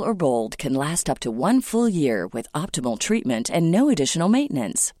subtle or bold, can last up to 1 full year with optimal treatment and no additional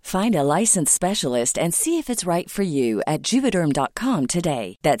maintenance. Find a licensed specialist and see if it's right for you at Juvederm.com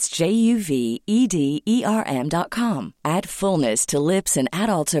today. That's JUVEDERM.com. Add fullness to lips in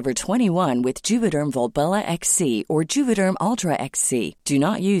adults over 21 with Juvederm Volbella XC or Juvederm Ultra XC. Do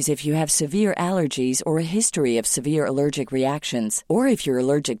not use if you have severe allergies or a history of severe allergic reactions, or if you're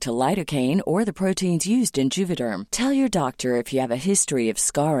allergic to lidocaine or the proteins used in Juvederm. Tell your doctor if you have a history of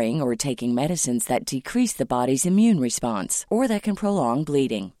scarring or taking medicines that decrease the body's immune response or that can prolong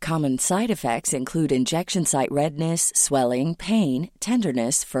bleeding. Common side effects include injection site redness, swelling, pain,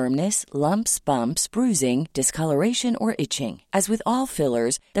 tenderness, firmness, lumps, bumps, bruising, discoloration, or itching. As with all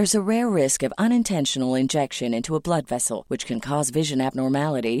fillers, there's a rare risk of unintentional injection into a blood vessel, which can cause vision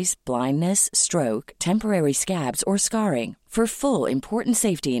abnormalities, blindness, stroke, temporary scabs, or scarring. For full, important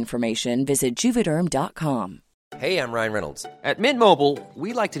safety information, visit Juvederm.com. Hey, I'm Ryan Reynolds. At Mint Mobile,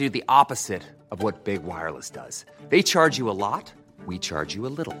 we like to do the opposite of what Big Wireless does. They charge you a lot, we charge you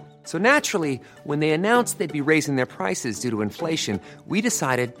a little. So naturally, when they announced they'd be raising their prices due to inflation, we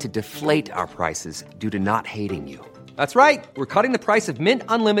decided to deflate our prices due to not hating you. That's right. We're cutting the price of Mint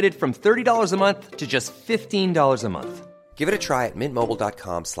Unlimited from $30 a month to just $15 a month. Give it a try at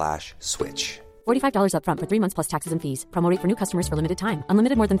mintmobile.com/switch. $45 up front for 3 months plus taxes and fees. Promo rate for new customers for limited time.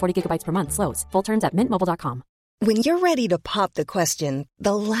 Unlimited more than 40 gigabytes per month. Slows full terms at mintmobile.com. When you're ready to pop the question,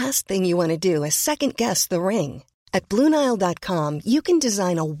 the last thing you want to do is second-guess the ring. At BlueNile.com, you can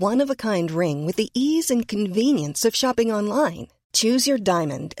design a one-of-a-kind ring with the ease and convenience of shopping online. Choose your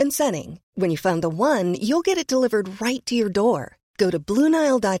diamond and setting. When you find the one, you'll get it delivered right to your door. Go to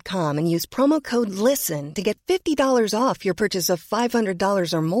BlueNile.com and use promo code LISTEN to get $50 off your purchase of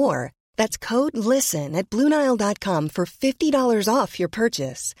 $500 or more. That's code LISTEN at BlueNile.com for $50 off your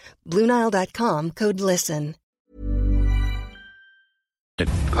purchase. BlueNile.com, code LISTEN.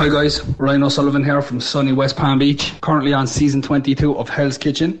 Hi guys, Ryan O'Sullivan here from sunny West Palm Beach, currently on season 22 of Hell's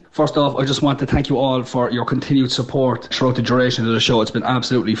Kitchen. First off, I just want to thank you all for your continued support throughout the duration of the show. It's been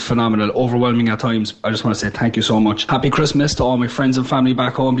absolutely phenomenal, overwhelming at times. I just want to say thank you so much. Happy Christmas to all my friends and family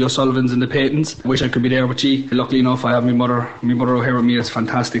back home, the O'Sullivans and the Paytons. I wish I could be there with you. Luckily enough, I have my mother here with me. It's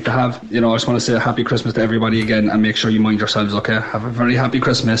fantastic to have. I just want to say happy Christmas to everybody again, and make sure you mind yourselves, okay? Have a very happy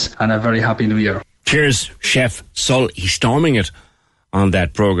Christmas and a very happy New Year. Cheers, Chef Sul. He's storming it on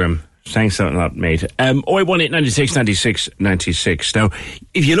that programme. Thanks a lot, mate. 0818 96 96 96. Now,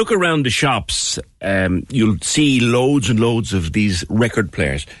 if you look around the shops, you'll see loads and loads of these record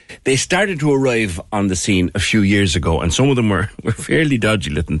players. They started to arrive on the scene a few years ago, and some of them were fairly dodgy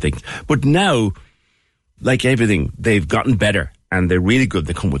looking things. But now, like everything, they've gotten better, and they're really good.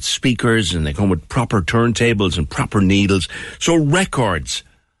 They come with speakers, and they come with proper turntables and proper needles. So records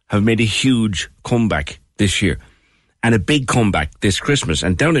have made a huge comeback this year. And a big comeback this Christmas.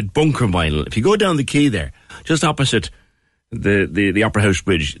 And down at Bunker Vinyl, if you go down the quay there, just opposite the Opera House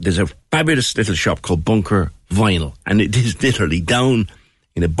Bridge, there's a fabulous little shop called Bunker Vinyl, and it is literally down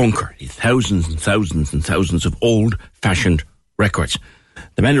in a bunker. It's thousands and thousands and thousands of old-fashioned records.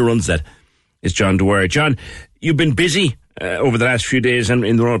 The man who runs that is John Dwyer. John, you've been busy over the last few days and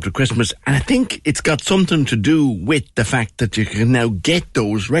in the run up to Christmas, and I think it's got something to do with the fact that you can now get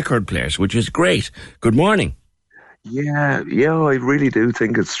those record players, which is great. Good morning. Yeah, I really do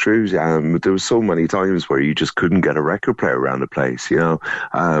think it's true. There was so many times where you just couldn't get a record player around the place,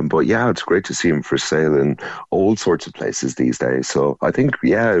 But yeah, it's great to see them for sale in all sorts of places these days. So I think,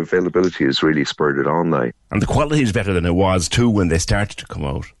 availability has really spurred it on now. And the quality is better than it was too when they started to come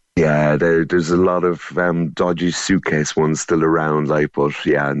out. Yeah, there's a lot of dodgy suitcase ones still around, but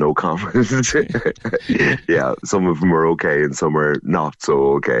no comment. Yeah, some of them are okay and some are not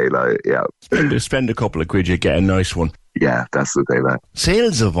so okay. Spend a couple of quid, you get a nice one. Yeah, that's the thing.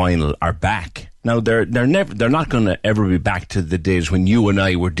 Sales of vinyl are back. Now they're not going to ever be back to the days when you and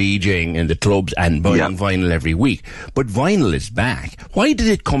I were DJing in the clubs and buying vinyl every week. But vinyl is back. Why did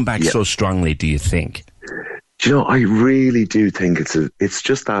it come back so strongly, do you think? I really do think it's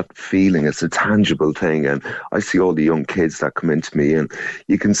just that feeling. It's a tangible thing. And I see all the young kids that come into me and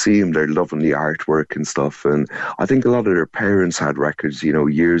you can see them, they're loving the artwork and stuff. And I think a lot of their parents had records,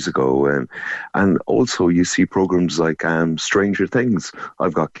 years ago. And also you see programs like Stranger Things.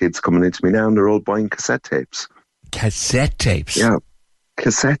 I've got kids coming into me now and they're all buying cassette tapes. Cassette tapes? Yeah.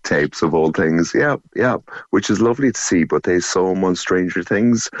 Cassette tapes of all things, yeah, which is lovely to see. But they saw them on Stranger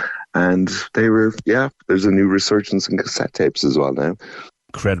Things, and they were, there's a new resurgence in cassette tapes as well now.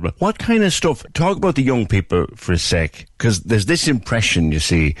 Incredible. What kind of stuff? Talk about the young people for a sec, because there's this impression, you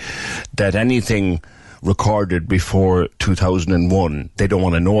see, that anything recorded before 2001, they don't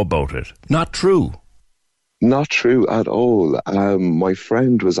want to know about it. Not true. Not true at all. My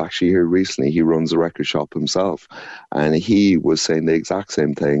friend was actually here recently. He runs a record shop himself, and he was saying the exact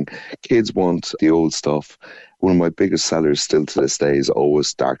same thing. Kids want the old stuff. One of my biggest sellers still to this day is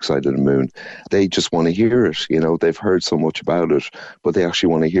always Dark Side of the Moon. They just want to hear it. They've heard so much about it, but they actually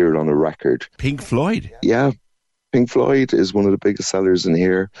want to hear it on a record. Pink Floyd? Yeah. Pink Floyd is one of the biggest sellers in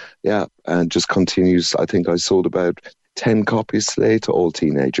here. Yeah, and just continues. I think I sold about 10 copies today to all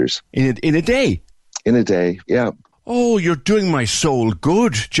teenagers. In a day? In a day, yeah. Oh, you're doing my soul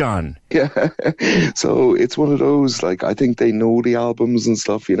good, John. Yeah. So it's one of those, I think they know the albums and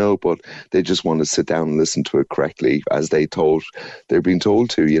stuff, but they just want to sit down and listen to it correctly as they're being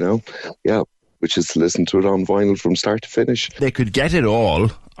told to, Yeah, which is to listen to it on vinyl from start to finish. They could get it all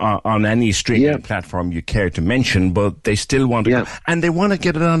on any streaming platform you care to mention, but they still want to, and they want to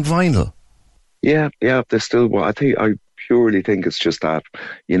get it on vinyl. Yeah, they still want. I purely think it's just that,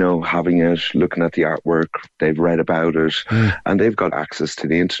 having it, looking at the artwork, they've read about it, and they've got access to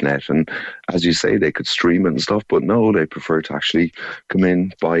the internet. And as you say, they could stream it and stuff, but no, they prefer to actually come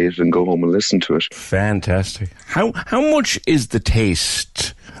in, buy it, and go home and listen to it. Fantastic. How much is the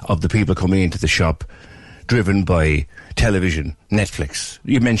taste of the people coming into the shop driven by television, Netflix?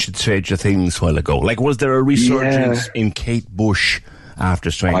 You mentioned Stranger Things a while ago. Was there a resurgence in Kate Bush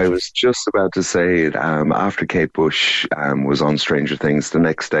after Stranger Things? I was just about to say it. After Kate Bush was on Stranger Things, the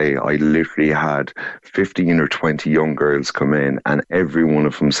next day I literally had 15 or 20 young girls come in, and every one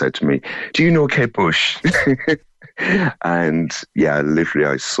of them said to me, "Do you know Kate Bush?" And literally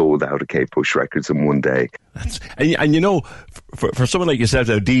I sold out of Kate Bush records in one day. And for someone like yourself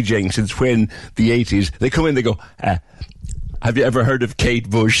now DJing since when, the 80s, they come in, they go, have you ever heard of Kate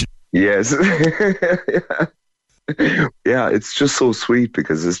Bush? Yes. Yeah, it's just so sweet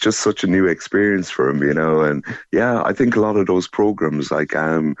because it's just such a new experience for him, and I think a lot of those programs,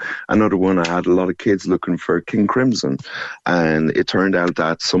 another one, I had a lot of kids looking for King Crimson, and it turned out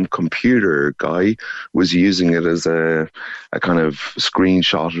that some computer guy was using it as a kind of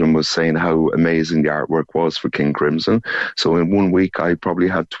screenshot and was saying how amazing the artwork was for King Crimson. So in 1 week I probably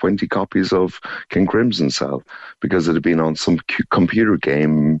had 20 copies of King Crimson sell because it had been on some computer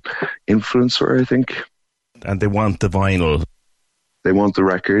game influencer, I think. And they want the vinyl. They want the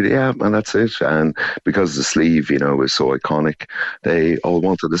record, and that's it. And because the sleeve, is so iconic, they all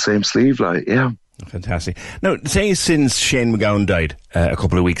wanted the same sleeve, Fantastic. Now, say since Shane MacGowan died a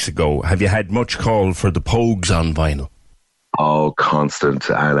couple of weeks ago, have you had much call for the Pogues on vinyl? Oh, constant.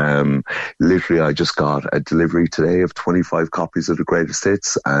 And literally I just got a delivery today of 25 copies of the greatest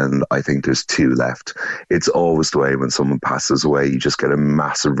hits, and I think there's 2 left. It's always the way when someone passes away, you just get a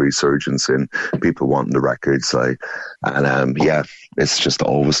massive resurgence in people wanting the records. It's just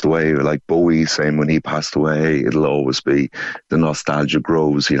always the way. Like Bowie saying when he passed away, it'll always be, the nostalgia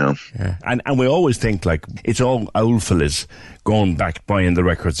grows, Yeah. And we always think it's all old fellas going back buying the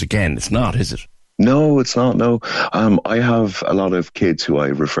records again. It's not, is it? No, it's not. No, I have a lot of kids who I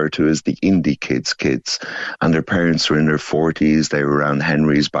refer to as the indie kids, and their parents were in their 40s. They were around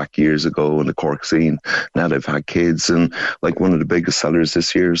Henry's back years ago in the Cork scene. Now they've had kids, and like one of the biggest sellers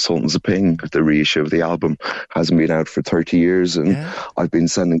this year is Sultans of Ping. The reissue of the album hasn't been out for 30 years, and I've been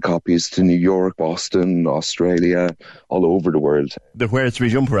sending copies to New York, Boston, Australia, all over the world. The Where It's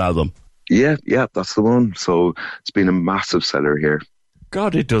Jumper album. Yeah, that's the one. So it's been a massive seller here.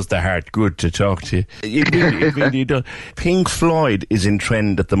 God, it does the heart good to talk to you. It really does. Pink Floyd is in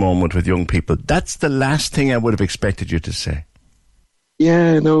trend at the moment with young people. That's the last thing I would have expected you to say.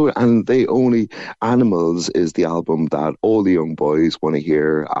 Yeah, no, and Animals is the album that all the young boys want to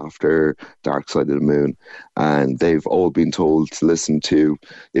hear after Dark Side of the Moon. And they've all been told to listen to,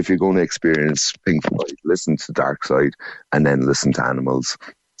 if you're going to experience Pink Floyd, listen to Dark Side and then listen to Animals.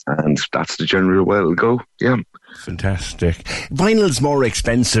 And that's the general way it'll go, yeah. Fantastic. Vinyl's more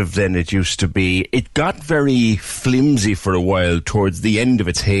expensive than it used to be. It got very flimsy for a while towards the end of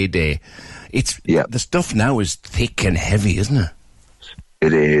its heyday. The stuff now is thick and heavy, isn't it?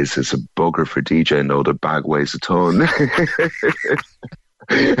 It is. It's a bugger for DJing, though. The bag weighs a ton.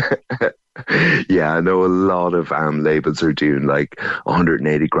 Yeah, I know a lot of labels are doing like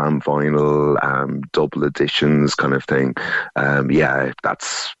 180 gram vinyl, double editions kind of thing.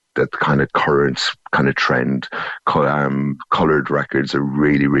 That's the kind of current kind of trend. Coloured records are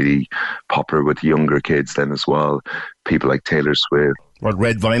really, really popular with younger kids then as well. People like Taylor Swift. What,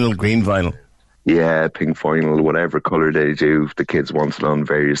 red vinyl, green vinyl? Yeah, pink vinyl, whatever colour they do. The kids want it on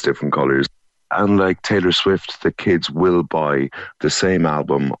various different colours. And like Taylor Swift, the kids will buy the same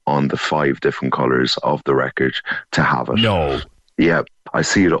album on the 5 different colours of the record to have it. No. Yeah, I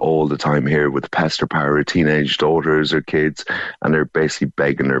see it all the time here with Pester Power, teenage daughters or kids, and they're basically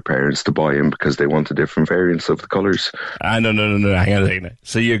begging their parents to buy them because they want the different variants of the colours. No, hang on a second.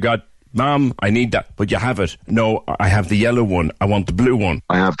 So you got, Mom, I need that, but you have it. No, I have the yellow one, I want the blue one.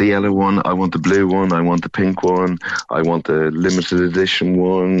 I have the yellow one, I want the blue one, I want the pink one, I want the limited edition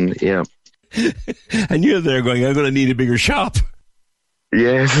one, yeah. And you're there going, I'm going to need a bigger shop.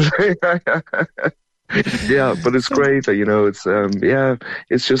 Yes. Yeah, but it's great that,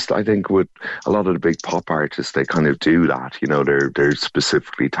 it's just, I think with a lot of the big pop artists, they kind of do that, they're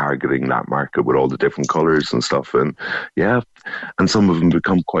specifically targeting that market with all the different colours and stuff, and some of them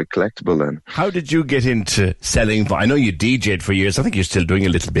become quite collectible then. How did you get into selling? I know you DJ'd for years, I think you're still doing a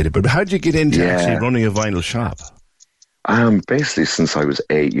little bit, but how did you get into actually running a vinyl shop? Basically, since I was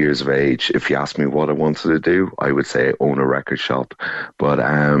 8 years of age, if you asked me what I wanted to do, I would say own a record shop. But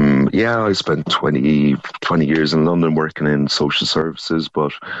I spent 20 years in London working in social services,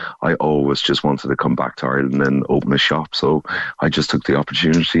 but I always just wanted to come back to Ireland and open a shop. So I just took the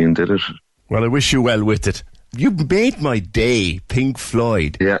opportunity and did it. Well, I wish you well with it. You made my day, Pink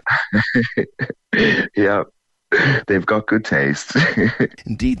Floyd. Yeah. Yeah. They've got good taste.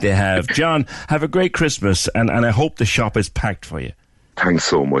 Indeed they have. John, have a great Christmas, and I hope the shop is packed for you. Thanks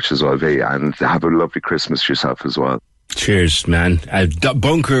so much as well, V, and have a lovely Christmas yourself as well. Cheers, man.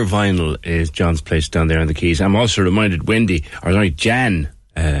 Bunker Vinyl is John's place down there on the Quays. I'm also reminded Jan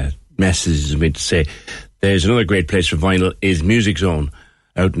messages me to say there's another great place for vinyl is Music Zone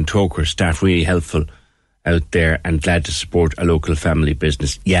out in Toker. Staff really helpful out there and glad to support a local family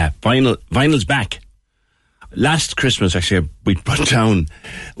business. Yeah, vinyl's back. Last Christmas, actually, we put down,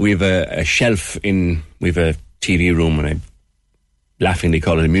 we have a shelf we have a TV room, and I laughingly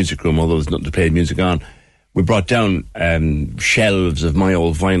call it a music room, although there's nothing to play the music on. We brought down shelves of my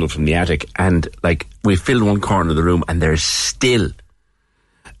old vinyl from the attic, and we filled one corner of the room, and there's still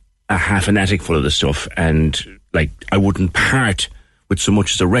a half an attic full of the stuff, and I wouldn't part with so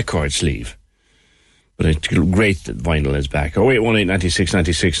much as a record sleeve. But it's great that vinyl is back. 0818 96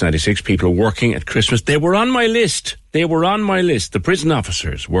 96 96. People are working at Christmas. They were on my list. The prison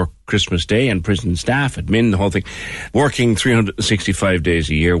officers work Christmas Day, and prison staff, admin, the whole thing, working 365 days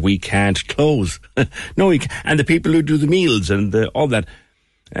a year. We can't close. No, we can't. And the people who do the meals and all that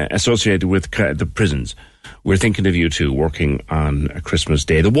associated with the prisons. We're thinking of you too, working on a Christmas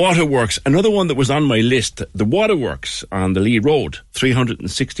Day. The Waterworks, another one that was on my list. The Waterworks on the Lee Road,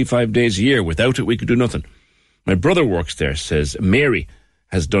 365 days a year. Without it, we could do nothing. My brother works there, says Mary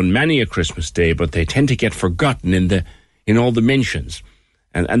has done many a Christmas Day, but they tend to get forgotten in all the mentions.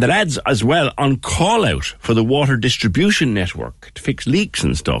 And the lads as well on call out for the water distribution network to fix leaks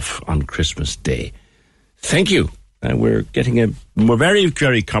and stuff on Christmas Day. Thank you. We're getting a very,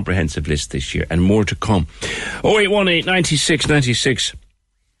 very comprehensive list this year, and more to come. 0818 96 96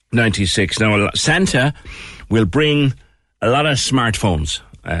 96. Now, Santa will bring a lot of smartphones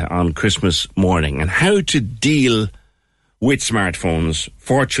on Christmas morning, and how to deal with smartphones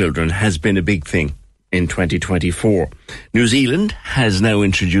for children has been a big thing in 2024. New Zealand has now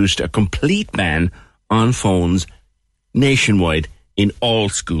introduced a complete ban on phones nationwide in all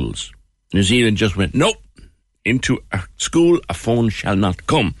schools. New Zealand just went, nope, into a school a phone shall not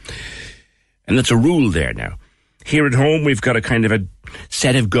come. And that's a rule there now. Here at home, we've got a kind of a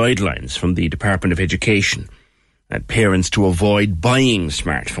set of guidelines from the Department of Education that parents to avoid buying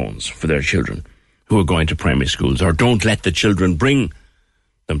smartphones for their children who are going to primary schools, or don't let the children bring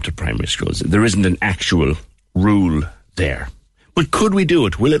them to primary schools. There isn't an actual rule there. But could we do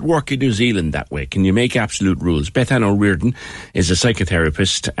it? Will it work in New Zealand that way? Can you make absolute rules? Beth Ann O'Riordan is a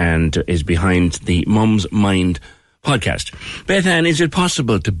psychotherapist and is behind the Mum's Mind podcast. Beth Ann, is it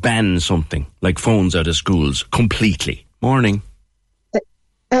possible to ban something like phones out of schools completely? Morning.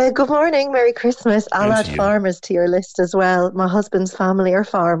 Good morning, Merry Christmas. I'll add farmers to your list as well. My husband's family are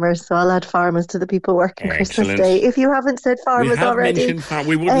farmers, so I'll add farmers to the people working Christmas Day. If you haven't said farmers already.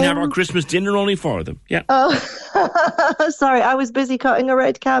 We wouldn't have our Christmas dinner only for them. Yeah. Oh, sorry, I was busy cutting a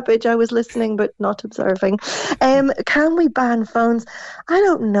red cabbage. I was listening but not observing. Can we ban phones? I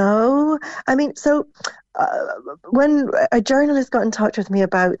don't know. I mean, when a journalist got in touch with me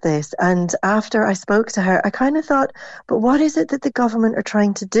about this, and after I spoke to her, I kind of thought, but what is it that the government are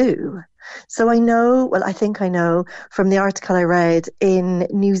trying to do? So I think I know from the article I read, in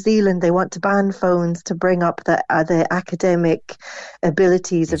New Zealand they want to ban phones to bring up the academic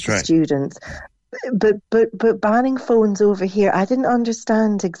abilities of the students. But banning phones over here, I didn't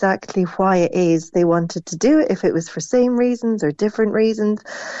understand exactly why it is they wanted to do it, if it was for same reasons or different reasons.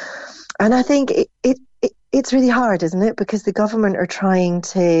 And I think it's really hard, isn't it? Because the government are trying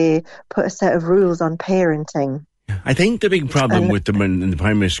to put a set of rules on parenting. I think the big problem with them in the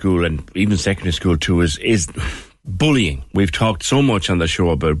primary school and even secondary school too is bullying. We've talked so much on the show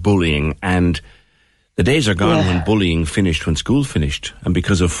about bullying, and the days are gone when bullying finished, when school finished. And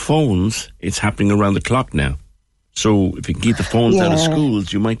because of phones, it's happening around the clock now. So if you can keep the phones out of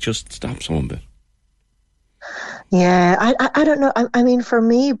schools, you might just stop some of it. Yeah, I don't know. I mean, for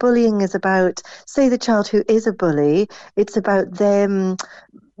me, bullying is about, say, the child who is a bully, it's about them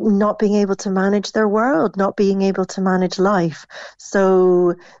not being able to manage their world, not being able to manage life.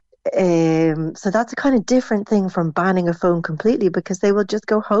 So that's a kind of different thing from banning a phone completely, because they will just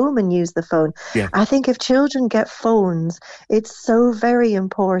go home and use the phone. Yeah. I think if children get phones, it's so very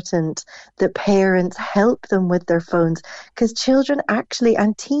important that parents help them with their phones, because children actually,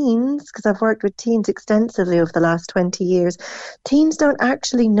 and teens, because I've worked with teens extensively over the last 20 years, teens don't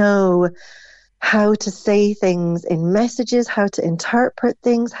actually know how to say things in messages, how to interpret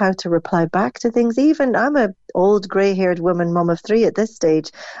things, how to reply back to things. Even I'm a old grey-haired woman, mum of 3 at this stage,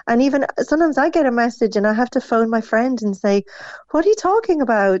 and even sometimes I get a message and I have to phone my friend and say, what are you talking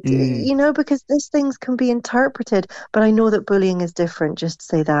about? You know, because these things can be interpreted. But I know that bullying is different, just to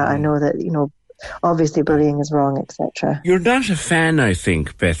say that. I know that, you know, obviously bullying is wrong, etc. You're not a fan, I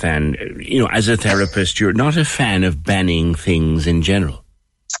think, Beth Ann, you know, as a therapist, you're not a fan of banning things in general.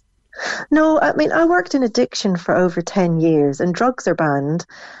 No, I mean, I worked in addiction for over 10 years and drugs are banned.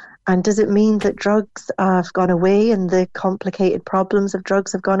 And does it mean that drugs have gone away and the complicated problems of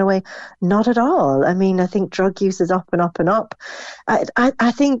drugs have gone away? Not at all. I mean, I think drug use is up and up and up.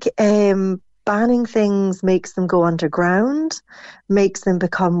 I think banning things makes them go underground, makes them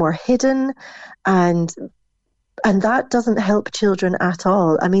become more hidden, and that doesn't help children at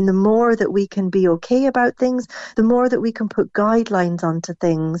all. I mean, the more that we can be okay about things, the more that we can put guidelines onto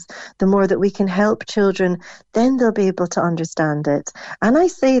things, the more that we can help children, then they'll be able to understand it. And I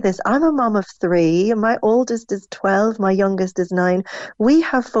say this, I'm a mum of 3, my oldest is 12, my youngest is 9. We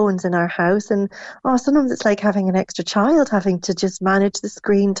have phones in our house, and sometimes it's like having an extra child, having to just manage the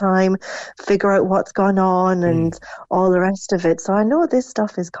screen time, figure out what's gone on and all the rest of it. So I know this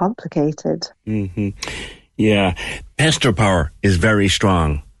stuff is complicated. Mm-hmm. Yeah, pester power is very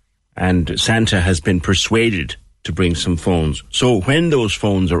strong, and Santa has been persuaded to bring some phones. So when those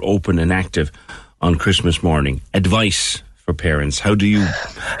phones are open and active on Christmas morning, advice for parents,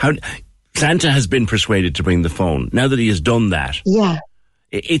 Santa has been persuaded to bring the phone. Now that he has done that,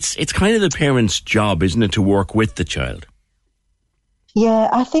 it's kind of the parent's job, isn't it, to work with the child? Yeah,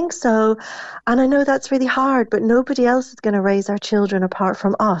 I think so. And I know that's really hard, but nobody else is going to raise our children apart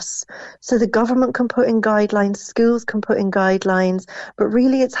from us. So the government can put in guidelines, schools can put in guidelines, but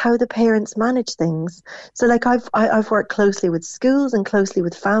really it's how the parents manage things. So like I've worked closely with schools and closely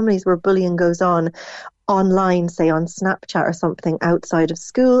with families where bullying goes on online, say on Snapchat or something outside of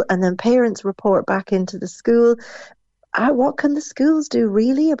school, and then parents report back into the school. what can the schools do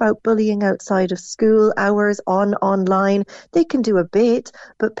really about bullying outside of school hours, online? They can do a bit,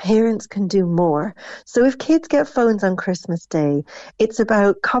 but parents can do more. So if kids get phones on Christmas Day, it's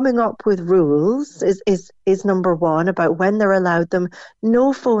about coming up with rules is number one, about when they're allowed them.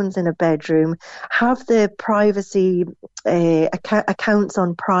 No phones in a bedroom. Have the privacy accounts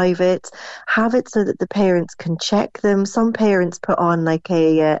on private. Have it so that the parents can check them. Some parents put on like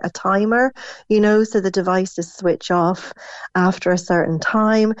a timer, so the devices switch off after a certain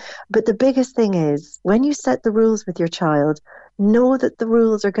time. But the biggest thing is, when you set the rules with your child, know that the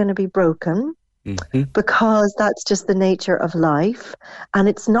rules are going to be broken. Mm-hmm. Because that's just the nature of life, and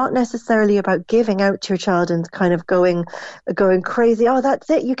it's not necessarily about giving out to your child and kind of going crazy. Oh, that's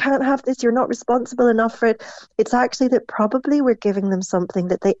it, you can't have this, you're not responsible enough for it. It's actually that probably we're giving them something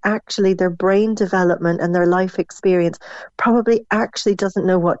that their brain development and their life experience probably actually doesn't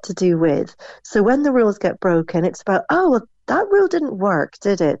know what to do with. So when the rules get broken, it's about, that rule didn't work,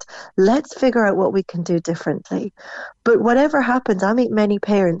 did it? Let's figure out what we can do differently. But whatever happens, I meet many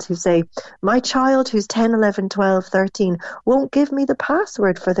parents who say, my child who's 10, 11, 12, 13 won't give me the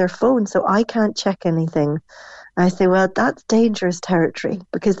password for their phone, so I can't check anything. I say, well, that's dangerous territory,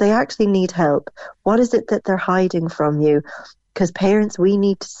 because they actually need help. What is it that they're hiding from you? Because parents, we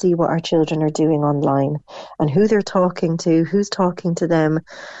need to see what our children are doing online and who they're talking to, who's talking to them,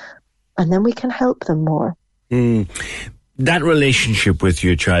 and then we can help them more. That relationship with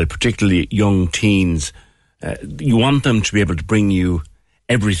your child, particularly young teens, you want them to be able to bring you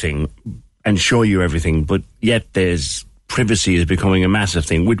everything and show you everything, but yet there's privacy is becoming a massive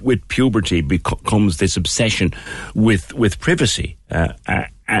thing. With puberty becomes this obsession with privacy, and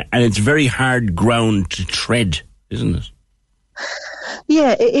it's very hard ground to tread, isn't it?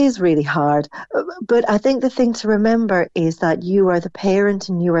 Yeah, it is really hard. But I think the thing to remember is that you are the parent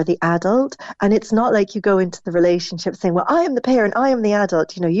and you are the adult. And it's not like you go into the relationship saying, well, I am the parent, I am the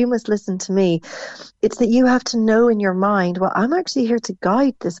adult, you must listen to me. It's that you have to know in your mind, well, I'm actually here to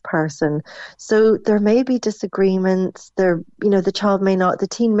guide this person. So there may be disagreements. The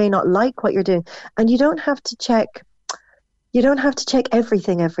teen may not like what you're doing. And you don't have to check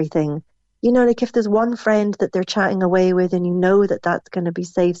everything. Like if there's one friend that they're chatting away with and you know that that's going to be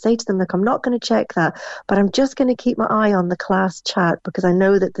safe, say to them, look, I'm not going to check that, but I'm just going to keep my eye on the class chat because I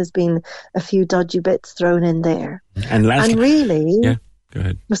know that there's been a few dodgy bits thrown in there. And really... Yeah, go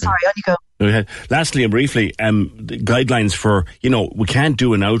ahead. I'm sorry, on you go. Go ahead. Lastly and briefly, the guidelines for, we can't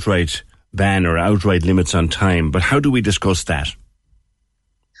do an outright ban or outright limits on time, but how do we discuss that?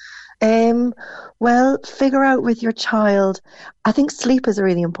 Well, figure out with your child. I think sleep is a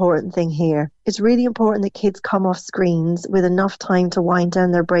really important thing here. It's really important that kids come off screens with enough time to wind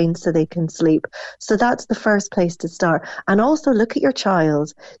down their brains so they can sleep. So that's the first place to start. And also look at your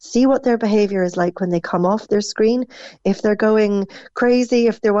child. See what their behaviour is like when they come off their screen. If they're going crazy,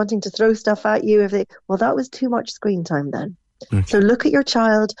 if they're wanting to throw stuff at you, that was too much screen time then. Okay. So look at your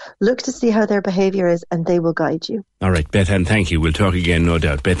child, look to see how their behaviour is, and they will guide you. All right, Bethan, thank you. We'll talk again, no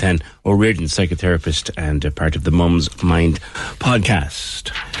doubt. Bethan O'Riordan, psychotherapist and part of the Mum's Mind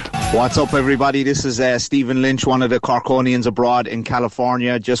podcast. What's up, everybody? This is Stephen Lynch, one of the Corkonians abroad in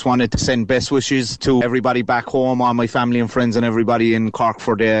California. Just wanted to send best wishes to everybody back home, all my family and friends and everybody in Cork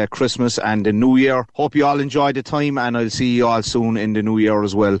for the Christmas and the New Year. Hope you all enjoy the time, and I'll see you all soon in the New Year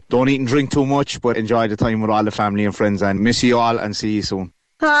as well. Don't eat and drink too much, but enjoy the time with all the family and friends, and miss you all and see you soon.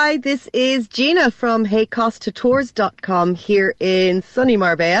 Hi, this is Gina from HeyCostToTours.com here in sunny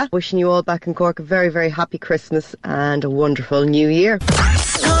Marbella. Wishing you all back in Cork a very, very happy Christmas and a wonderful New Year.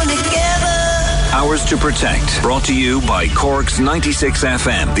 Hours to Protect, brought to you by Cork's 96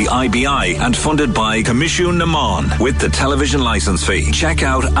 FM, the IBI, and funded by Commission Naman with the television licence fee. Check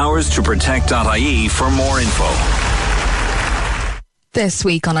out hourstoprotect.ie for more info. This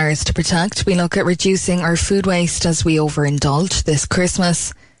week on Hours to Protect, we look at reducing our food waste as we overindulge this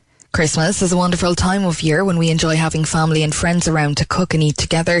Christmas. Christmas is a wonderful time of year when we enjoy having family and friends around to cook and eat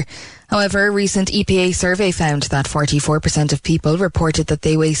together. However, a recent EPA survey found that 44% of people reported that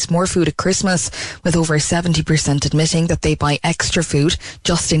they waste more food at Christmas, with over 70% admitting that they buy extra food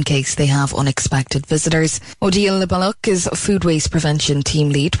just in case they have unexpected visitors. Odile Lebaluk is Food Waste Prevention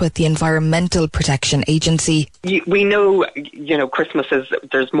Team Lead with the Environmental Protection Agency. We know, Christmas is,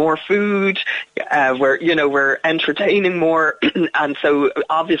 there's more food, we're entertaining more, and so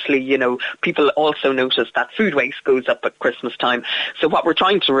obviously, people also notice that food waste goes up at Christmas time. So what we're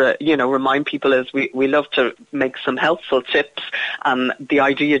trying to, remind people is we love to make some helpful tips, and the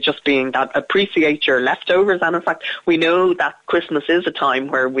idea just being that appreciate your leftovers. And in fact, we know that Christmas is a time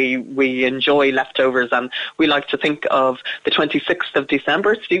where we enjoy leftovers, and we like to think of the 26th of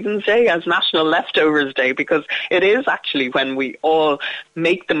December, Stephen's Day, as National Leftovers Day, because it is actually when we all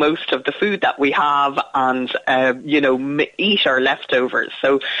make the most of the food that we have and, eat our leftovers.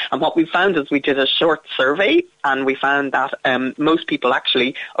 So, and what we found is we did a short survey, and we found that most people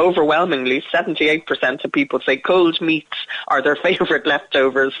actually, overwhelmingly, 78% of people say cold meats are their favourite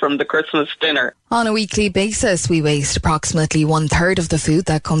leftovers from the Christmas dinner. On a weekly basis, we waste approximately 1/3 of the food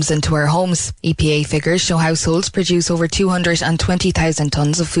that comes into our homes. EPA figures show households produce over 220,000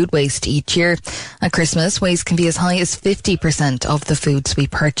 tonnes of food waste each year. At Christmas, waste can be as high as 50% of the foods we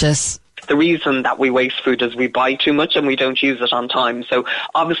purchase. The reason that we waste food is we buy too much and we don't use it on time. So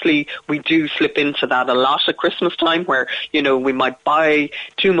obviously we do slip into that a lot at Christmas time, where, we might buy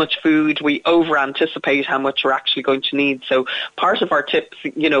too much food. We over anticipate how much we're actually going to need. So part of our tips,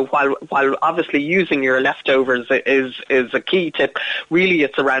 while obviously using your leftovers is a key tip, really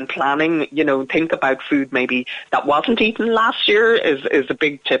it's around planning. Think about food maybe that wasn't eaten last year is a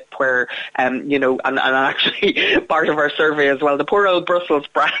big tip, where, and actually part of our survey as well, the poor old Brussels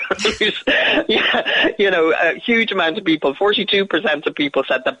sprouts. A huge amount of people, 42% of people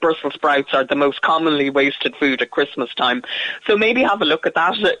said that Brussels sprouts are the most commonly wasted food at Christmas time. So maybe have a look at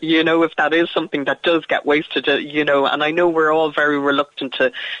that, if that is something that does get wasted, and I know we're all very reluctant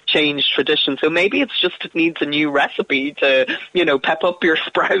to change tradition. So maybe it's just it needs a new recipe to, pep up your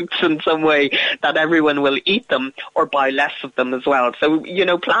sprouts in some way that everyone will eat them or buy less of them as well. So,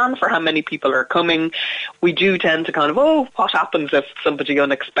 plan for how many people are coming. We do tend to kind of, what happens if somebody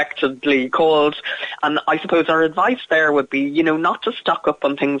unexpected calls, and I suppose our advice there would be, not to stock up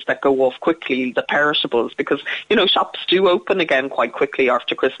on things that go off quickly, the perishables, because, shops do open again quite quickly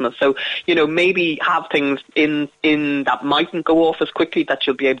after Christmas. So, maybe have things in that mightn't go off as quickly that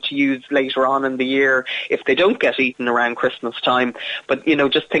you'll be able to use later on in the year if they don't get eaten around Christmas time. But,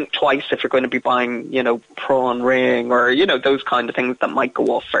 just think twice if you're going to be buying, prawn ring or, those kind of things that might go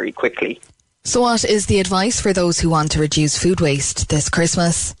off very quickly. So what is the advice for those who want to reduce food waste this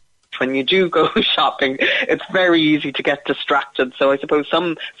Christmas? When you do go shopping, it's very easy to get distracted. So I suppose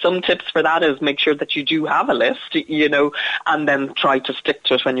some tips for that is make sure that you do have a list, and then try to stick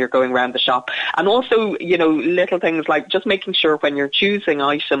to it when you're going around the shop. And also, little things like just making sure when you're choosing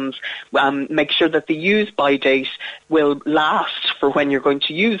items, make sure that the use by date will last for when you're going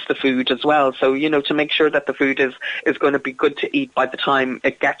to use the food as well. So, to make sure that the food is going to be good to eat by the time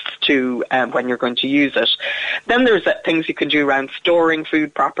it gets to when you're going to use it. Then there's things you can do around storing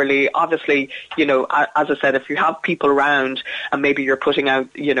food properly. Obviously, as I said, if you have people around and maybe you're putting out,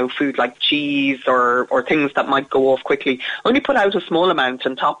 food like cheese or things that might go off quickly, only put out a small amount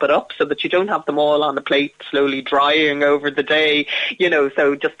and top it up so that you don't have them all on the plate slowly drying over the day,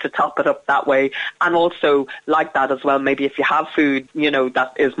 so just to top it up that way. And also like that as well, maybe if you have food,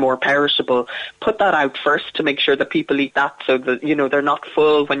 that is more perishable, put that out first to make sure that people eat that so that, they're not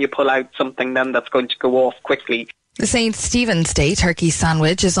full when you pull out something then that's going to go off quickly. The St. Stephen's Day turkey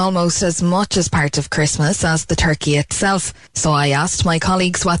sandwich is almost as much as part of Christmas as the turkey itself. So I asked my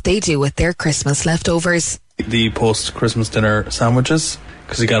colleagues what they do with their Christmas leftovers. The post-Christmas dinner sandwiches,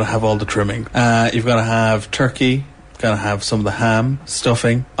 because you got to have all the trimming. You've got to have turkey, got to have some of the ham,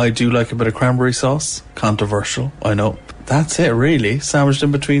 stuffing. I do like a bit of cranberry sauce. Controversial, I know. That's it, really. Sandwiched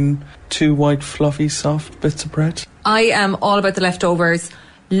in between two white, fluffy, soft bits of bread. I am all about the leftovers.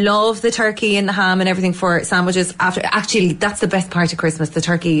 Love the turkey and the ham and everything for sandwiches after. Actually, that's the best part of Christmas, the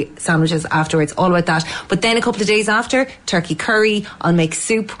turkey sandwiches afterwards, all about that. But then a couple of days after, turkey curry. I'll make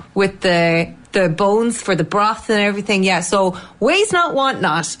soup with the bones for the broth and everything. Yeah, so waste not, want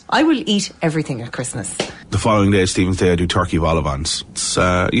not. I will eat everything at Christmas. The following day, Stephen's Day, I do turkey vol au vents. It's,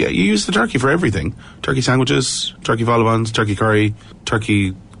 you use the turkey for everything. Turkey sandwiches, turkey vol au vents, turkey curry,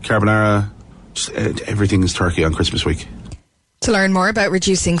 turkey carbonara. Just everything is turkey on Christmas week. To learn more about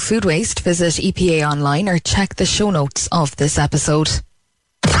reducing food waste, visit EPA online or check the show notes of this episode.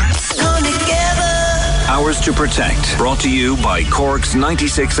 Hours to Protect, brought to you by Cork's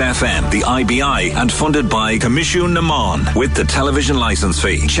 96 FM, the IBI, and funded by Commission Naman with the television licence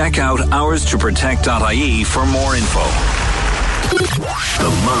fee. Check out hourstoprotect.ie for more info.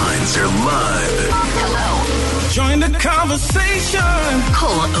 The lines are live. Hello. Join the conversation.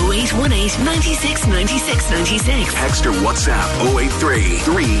 Call 0818 96 96 96. Text or WhatsApp 083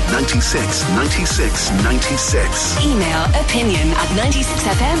 396 96 96. Email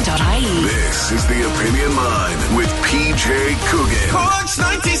opinion@96fm.ie. This is the Opinion Line with PJ Coogan. Cork's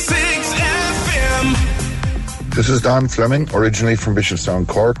 96 FM. This is Don Fleming, originally from Bishopstown,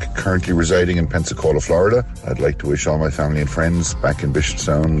 Cork, currently residing in Pensacola, Florida. I'd like to wish all my family and friends back in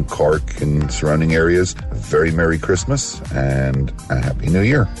Bishopstown, Cork and surrounding areas a very Merry Christmas and a Happy New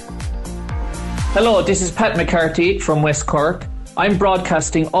Year. Hello, this is Pat McCarthy from West Cork. I'm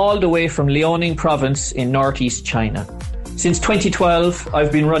broadcasting all the way from Liaoning Province in northeast China. Since 2012,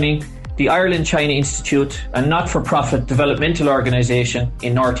 I've been running the Ireland China Institute, a not-for-profit developmental organisation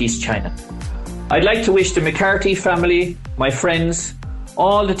in northeast China. I'd like to wish the McCarthy family, my friends,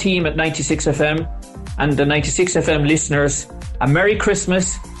 all the team at 96FM and the 96FM listeners a Merry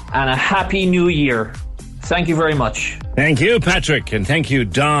Christmas and a Happy New Year. Thank you very much. Thank you, Patrick, and thank you,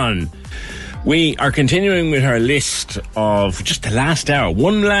 Don. We are continuing with our list of just the last hour.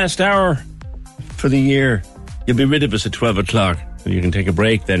 One last hour for the year. You'll be rid of us at 12 o'clock. You can take a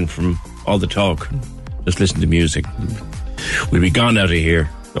break then from all the talk. Just listen to music. We'll be gone out of here.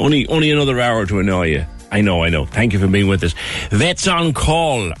 Only another hour to annoy you. I know. Thank you for being with us. Vets on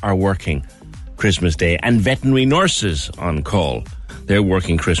call are working Christmas Day, and veterinary nurses on call. They're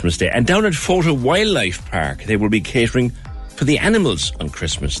working Christmas Day. And down at Fota Wildlife Park, they will be catering for the animals on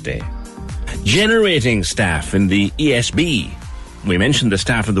Christmas Day. Generating staff in the ESB. We mentioned the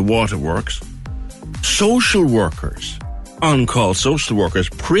staff in the waterworks. Social workers, on-call social workers,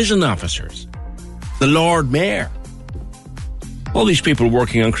 prison officers, the Lord Mayor. All these people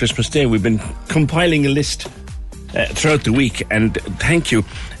working on Christmas Day. We've been compiling a list throughout the week, and thank you.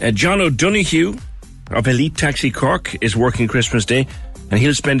 John O'Donoghue of Elite Taxi Cork is working Christmas Day, and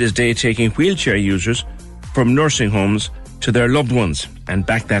he'll spend his day taking wheelchair users from nursing homes to their loved ones and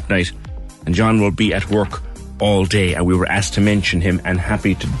back that night. And John will be at work all day, and we were asked to mention him, and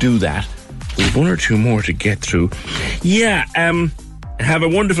happy to do that. We've one or two more to get through. Have a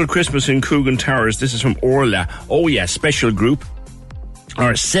wonderful Christmas in Coogan Towers. This is from Orla. Oh yeah, special group.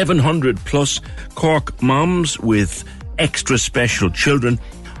 Our 700 plus Cork moms with extra special children,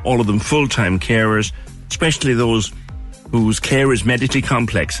 all of them full-time carers, especially those whose care is medically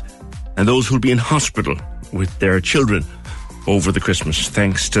complex and those who'll be in hospital with their children over the Christmas.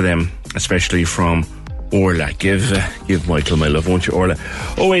 Thanks to them, especially from Orla. Give Michael my love, won't you, Orla?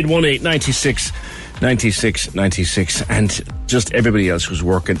 0818 96 96 96, and just everybody else who's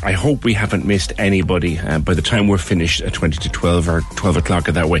working. I hope we haven't missed anybody. By the time we're finished at 20 to 12 or 12 o'clock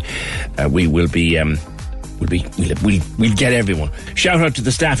that way, we will be we'll get everyone. Shout out to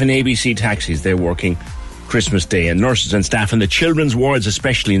the staff in ABC Taxis. They're working Christmas Day, and nurses and staff in the children's wards,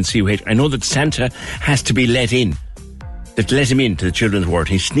 especially in CUH. I know that Santa has to be let in. That let him into the children's ward.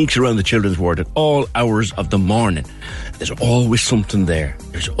 He sneaks around the children's ward at all hours of the morning. There's always something there.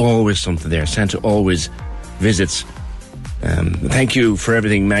 Santa always visits. Thank you for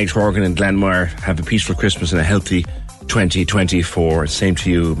everything, Mags Horgan and Glenmire. Have a peaceful Christmas and a healthy 2024. Same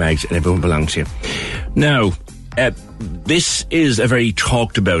to you, Mags, and everyone belongs to you. Now, this is a very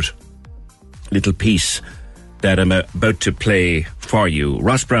talked about little piece that I'm about to play for you.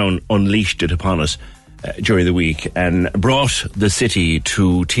 Ross Brown unleashed it upon us during the week and brought the city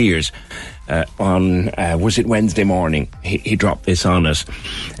to tears on, was it Wednesday morning? He dropped this on us.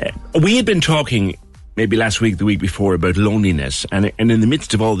 We had been talking maybe last week, the week before, about loneliness, and in the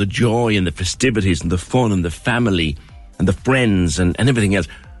midst of all the joy and the festivities and the fun and the family and the friends and everything else,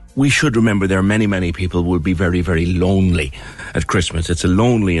 we should remember there are many, many people who will be very, very lonely at Christmas. It's a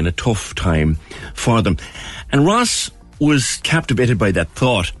lonely and a tough time for them. And Ross was captivated by that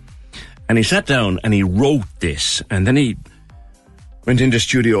thought. And he sat down and he wrote this, and then he went into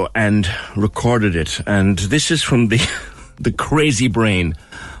studio and recorded it. And this is from the crazy brain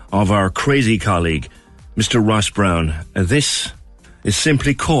of our crazy colleague, Mr. Ross Brown. This is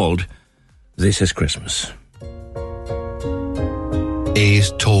simply called This Is Christmas.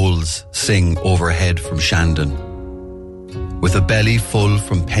 8 tolls sing overhead from Shandon. With a belly full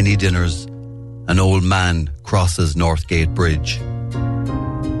from penny dinners, an old man crosses Northgate Bridge.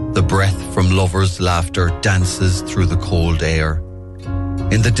 The breath from lovers' laughter dances through the cold air.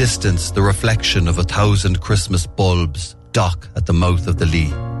 In the distance, the reflection of 1,000 Christmas bulbs dock at the mouth of the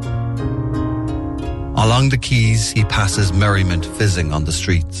Lee. Along the quays, he passes merriment fizzing on the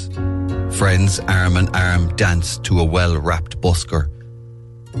streets. Friends arm in arm dance to a well-wrapped busker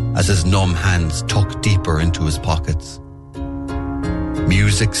as his numb hands tuck deeper into his pockets.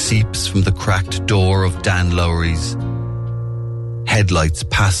 Music seeps from the cracked door of Dan Lowry's. Headlights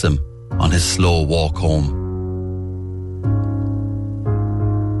pass him on his slow walk home.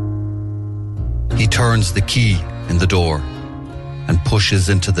 He turns the key in the door and pushes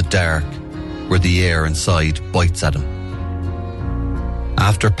into the dark where the air inside bites at him.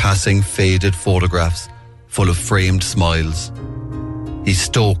 After passing faded photographs full of framed smiles, he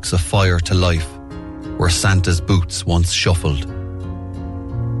stokes a fire to life where Santa's boots once shuffled,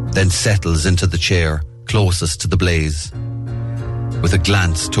 then settles into the chair closest to the blaze, with a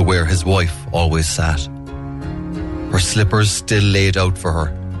glance to where his wife always sat, her slippers still laid out for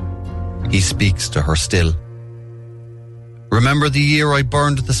her. He speaks to her still. Remember the year I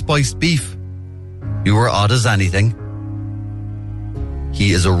burned the spiced beef? You were odd as anything.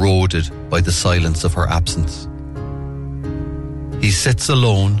 He is eroded by the silence of her absence. He sits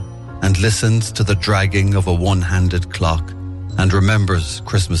alone and listens to the dragging of a one-handed clock and remembers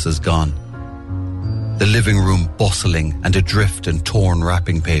Christmas is gone. The living room bustling and adrift in torn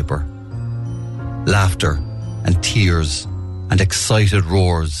wrapping paper. Laughter and tears and excited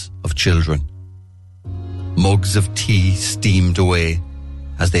roars of children. Mugs of tea steamed away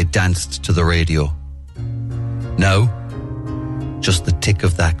as they danced to the radio. Now, just the tick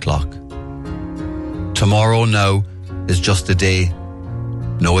of that clock. Tomorrow now is just a day.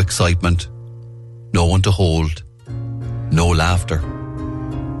 No excitement, no one to hold, no laughter.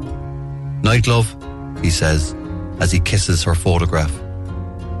 Night, love, he says as he kisses her photograph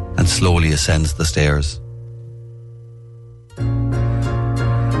and slowly ascends the stairs.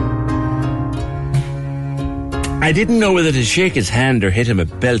 I didn't know whether to shake his hand or hit him a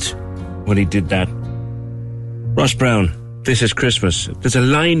belt when he did that. Ross Brown, This Is Christmas. There's a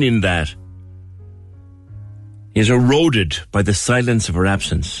line in that. He is eroded by the silence of her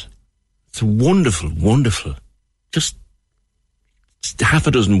absence. It's wonderful, wonderful. Just half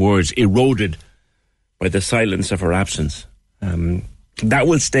a dozen words, eroded by the silence of her absence. That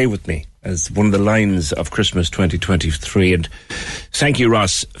will stay with me as one of the lines of Christmas 2023. And thank you,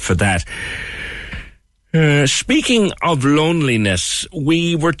 Ross, for that. Speaking of loneliness,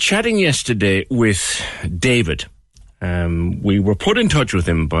 we were chatting yesterday with David. We were put in touch with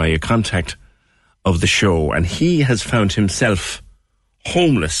him by a contact of the show, and he has found himself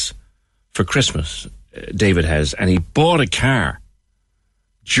homeless for Christmas. David has, and he bought a car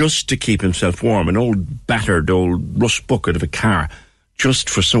just to keep himself warm, an old battered old rust bucket of a car, just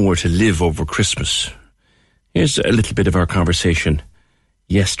for somewhere to live over Christmas. Here's a little bit of our conversation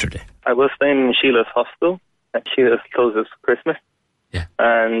yesterday. I was staying in Sheila's hostel, and Sheila's closes for Christmas. Yeah.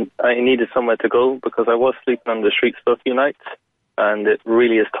 And I needed somewhere to go because I was sleeping on the streets for a few nights, and it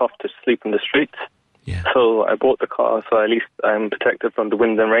really is tough to sleep in the streets. Yeah. So I bought the car, so at least I'm protected from the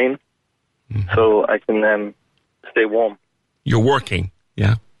wind and rain, so I can stay warm. You're working,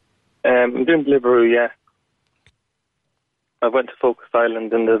 yeah? I'm doing Deliveroo, yeah. I went to Focus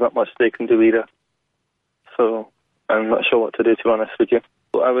Island, and there's not much they can do either. So I'm not sure what to do, to be honest with you.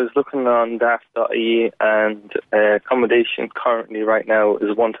 I was looking on daft.ie, and accommodation currently right now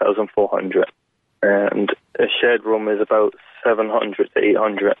is 1,400, and a shared room is about 700 to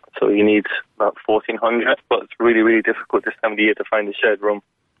 800, so you need about 1,400, but it's really, really difficult this time of the year to find a shared room.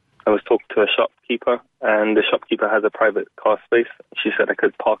 I was talking to a shopkeeper, and the shopkeeper has a private car space. She said I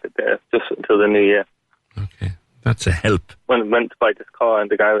could park it there just until the new year. Okay, that's a help. When I went to buy this car, and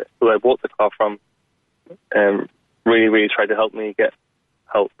the guy who I bought the car from really, really tried to help me get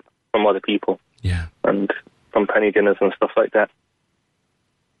help from other people. Yeah. And from penny dinners and stuff like that.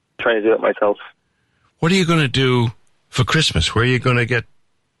 Trying to do it myself. What are you going to do for Christmas? Where are you going to get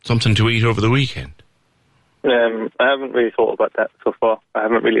something to eat over the weekend? I haven't really thought about that so far. I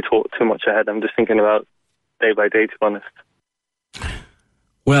haven't really thought too much ahead. I'm just thinking about day by day, to be honest.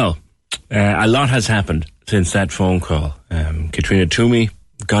 Well, a lot has happened since that phone call. Katrina Toomey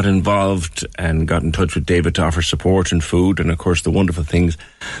got involved and got in touch with David to offer support and food, and of course the wonderful things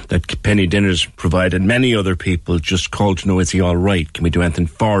that Penny Dinners provide, and many other people just called to know, is he all right? Can we do anything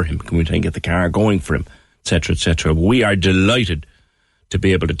for him? Can we try and get the car going for him? Etc., etc. We are delighted to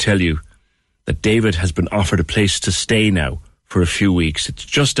be able to tell you that David has been offered a place to stay now for a few weeks. It's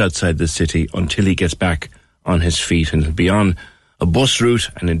just outside the city until he gets back on his feet, and he'll be on a bus route,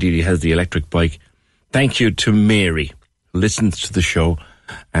 and indeed he has the electric bike. Thank you to Mary, who listens to the show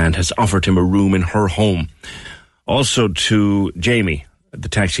and has offered him a room in her home. Also to Jamie, the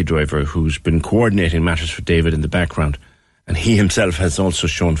taxi driver, who's been coordinating matters for David in the background, and he himself has also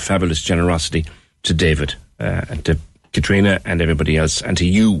shown fabulous generosity to David, and to Katrina and everybody else, and to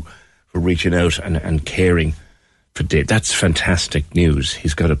you for reaching out and caring for David. That's fantastic news.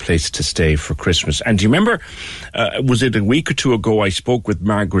 He's got a place to stay for Christmas. And do you remember, was it a week or two ago, I spoke with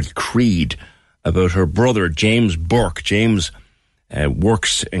Margaret Creed about her brother, James Burke. James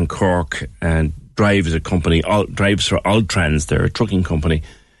works in Cork and drives a company, drives for Altrans, they're a trucking company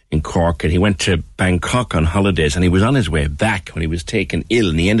in Cork, and he went to Bangkok on holidays, and he was on his way back when he was taken ill,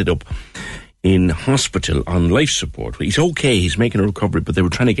 and he ended up in hospital on life support. He's okay, he's making a recovery, but they were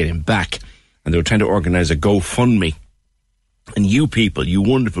trying to get him back, and they were trying to organise a GoFundMe And you people, you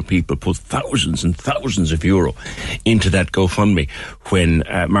wonderful people, put thousands and thousands of euro into that GoFundMe when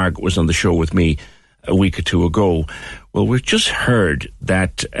Margaret was on the show with me a week or two ago. Well, we've just heard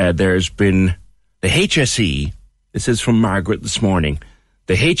that there's been the HSE, this is from Margaret this morning,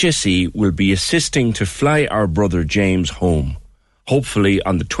 the HSE will be assisting to fly our brother James home, hopefully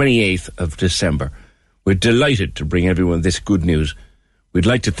on the 28th of December. We're delighted to bring everyone this good news. We'd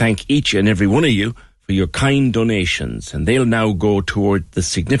like to thank each and every one of you for your kind donations, and they'll now go toward the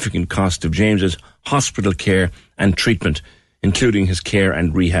significant cost of James's hospital care and treatment, including his care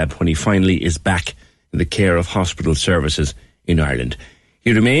and rehab when he finally is back in the care of hospital services in Ireland.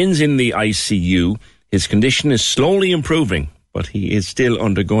 He remains in the ICU. His condition is slowly improving, but he is still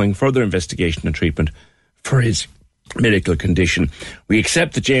undergoing further investigation and treatment for his medical condition. We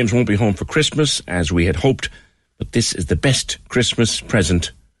accept that James won't be home for Christmas as we had hoped, but this is the best Christmas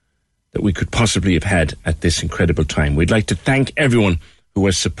present that we could possibly have had at this incredible time. We'd like to thank everyone who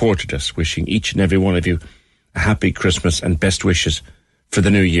has supported us, wishing each and every one of you a happy Christmas and best wishes for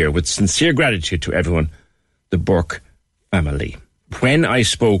the new year. With sincere gratitude to everyone, the Burke family. When I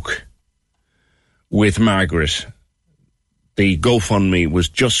spoke with Margaret, the GoFundMe was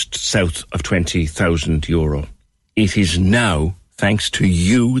just south of 20,000 euro. It is now, thanks to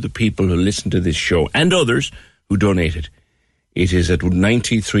you, the people who listen to this show, and others who donated, it is at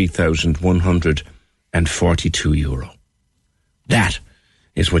 93,142 euro. That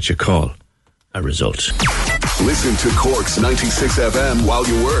is what you call a result. Listen to Cork's 96 FM while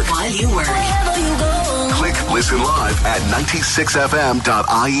you work. While you work. Wherever you go. Click Listen Live at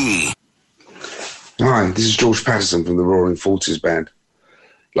 96fm.ie. Hi, this is George Patterson from the Roaring Forties Band.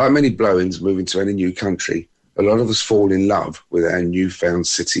 Like many blow-ins moving to any new country, a lot of us fall in love with our newfound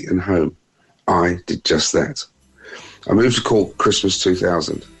city and home. I did just that. I moved to Cork Christmas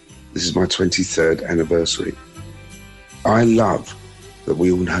 2000. This is my 23rd anniversary. I love that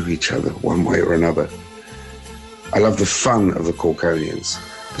we all know each other one way or another. I love the fun of the Corkonians,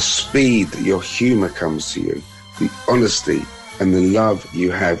 the speed that your humour comes to you, the honesty and the love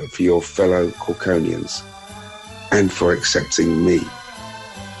you have for your fellow Corkonians, and for accepting me.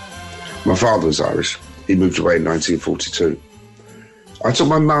 My father was Irish. He moved away in 1942. I took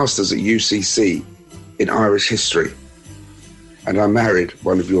my Masters at UCC in Irish history, and I married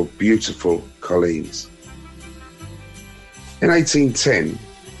one of your beautiful Colleens. In 1810,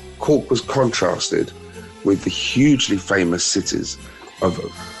 Cork was contrasted with the hugely famous cities of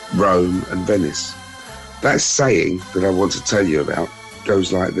Rome and Venice. That saying that I want to tell you about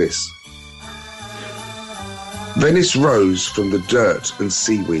goes like this. Venice rose from the dirt and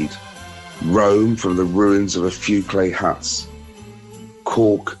seaweed, Rome from the ruins of a few clay huts.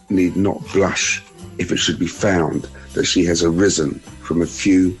 Cork need not blush if it should be found that she has arisen from a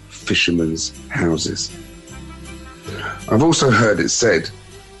few fishermen's houses. I've also heard it said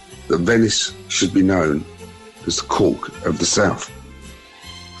that Venice should be known as the Cork of the South.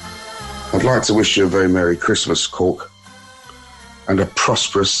 I'd like to wish you a very Merry Christmas, Cork, and a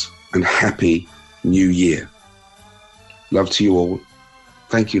prosperous and happy New Year. Love to you all.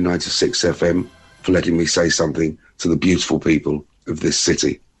 Thank you, 96 FM, for letting me say something to the beautiful people of this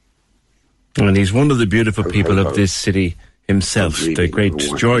city. And he's one of the beautiful people of this city himself, the great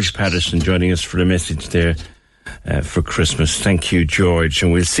George Patterson, joining us for a message there for Christmas. Thank you, George.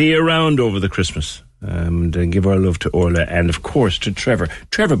 And we'll see you around over the Christmas. And give our love to Orla and, of course, to Trevor.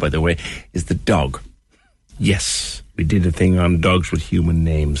 Trevor, by the way, is the dog. Yes, we did a thing on dogs with human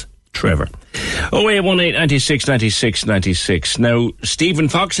names. Trevor. 0818 96 96 96. Now, Stephen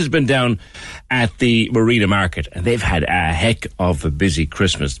Fox has been down at the Marina Market, and they've had a heck of a busy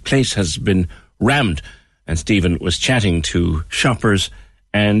Christmas. The place has been rammed, and Stephen was chatting to shoppers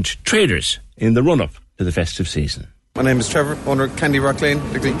and traders in the run-up to the festive season. My name is Trevor, owner of Candy Rock Lane,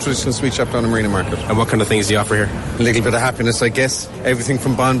 the traditional sweet shop down the Marina Market. And what kind of things do you offer here? A little bit of happiness, I guess. Everything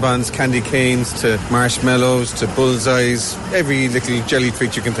from bonbons, candy canes, to marshmallows, to bullseyes, every little jelly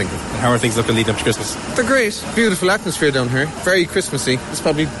treat you can think of. And how are things looking leading up to Christmas? They're great. Beautiful atmosphere down here. Very Christmassy. It's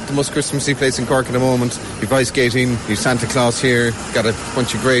probably the most Christmassy place in Cork at the moment. You've ice skating, you've Santa Claus here, got a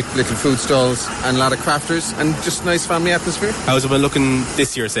bunch of great little food stalls, and a lot of crafters, and just nice family atmosphere. How's it been looking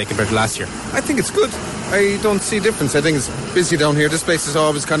this year, say, compared to last year? I think it's good. I don't see a difference. I think it's busy down here. This place is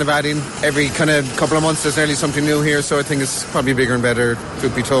always kind of adding. Every kind of couple of months there's nearly something new here, so I think it's probably bigger and better,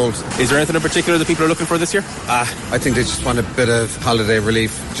 truth be told. Is there anything in particular that people are looking for this year? I think they just want a bit of holiday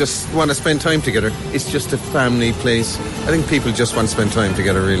relief. Just want to spend time together. It's just a family place. I think people just want to spend time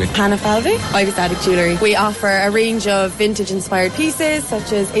together, really. Hannah Falvey, Irish Attic Jewellery. We offer a range of vintage-inspired pieces,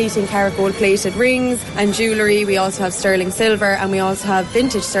 such as 18-carat gold-plated rings and jewellery. We also have sterling silver, and we also have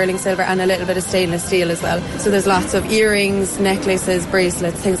vintage sterling silver and a little bit of stainless steel as well. So there's lots sorts of earrings, necklaces,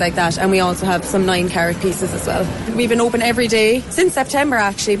 bracelets, things like that. And we also have some 9-carat pieces as well. We've been open every day since September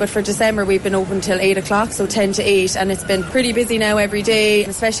actually, but for December we've been open till 8 o'clock, so 10 to 8, and it's been pretty busy now every day,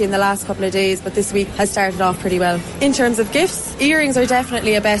 especially in the last couple of days, but this week has started off pretty well. In terms of gifts, earrings are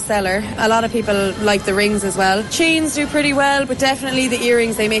definitely a bestseller. A lot of people like the rings as well. Chains do pretty well, but definitely the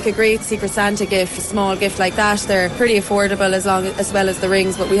earrings, they make a great Secret Santa gift, a small gift like that. They're pretty affordable as well as the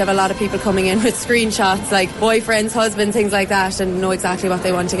rings, but we have a lot of people coming in with screenshots like boyfriends, husbands, things like that, and know exactly what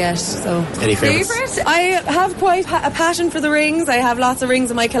they want to get. So, any favourites? I have quite a passion for the rings. I have lots of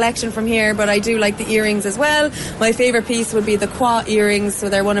rings in my collection from here, but I do like the earrings as well. My favourite piece would be the Qua earrings, so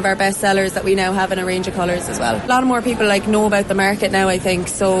they're one of our best sellers that we now have in a range of colours as well. A lot more people know about the market now, I think,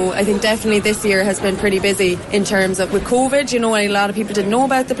 so I think definitely this year has been pretty busy in terms of with COVID, a lot of people didn't know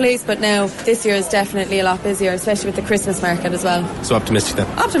about the place, but now this year is definitely a lot busier, especially with the Christmas market as well. So optimistic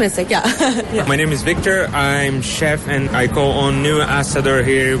then? Optimistic, yeah. Yeah. My name is Victor, I'm chef and I co-own New Ambassador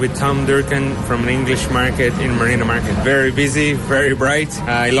here with Tom Durkin from an English market in Marina Market. Very busy, very bright.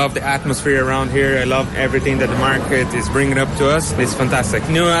 I love the atmosphere around here. I love everything that the market is bringing up to us. It's fantastic.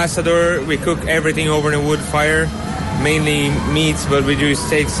 New Ambassador, we cook everything over a wood fire. Mainly meats, but we do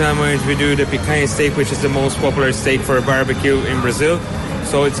steak sandwich, we do the picanha steak, which is the most popular steak for a barbecue in Brazil.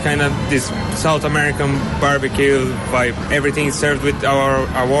 So it's kind of this South American barbecue vibe. Everything is served with our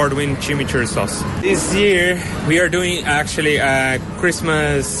award-winning chimichurri sauce. This year, we are doing actually a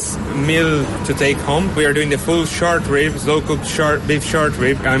Christmas meal to take home. We are doing the full short rib, slow-cooked beef short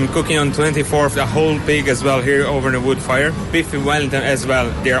rib. I'm cooking on 24th a whole pig as well here over the wood fire. Beef in Wellington as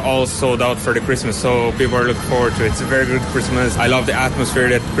well. They're all sold out for the Christmas, so people are looking forward to it. It's a very good Christmas. I love the atmosphere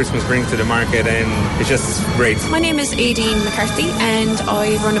that Christmas brings to the market, and it's just great. My name is Aideen McCarthy, and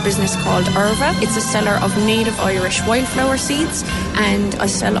I run a business called Irva. It's a seller of native Irish wildflower seeds, and I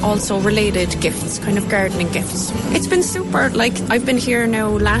sell also related gifts, kind of gardening gifts. It's been super. I've been here now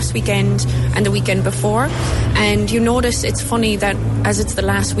last weekend and the weekend before, and you notice it's funny that as it's the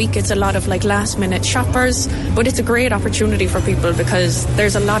last week, it's a lot of last minute shoppers, but it's a great opportunity for people because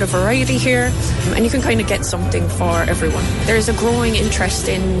there's a lot of variety here and you can kind of get something for everyone. There's a growing interest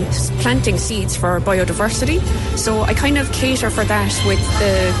in planting seeds for biodiversity, so I kind of cater for that with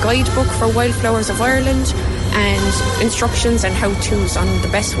the guidebook for Wildflowers of Ireland and instructions and how-tos on the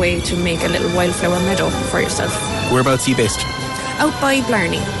best way to make a little wildflower meadow for yourself. Whereabouts are you based? Out by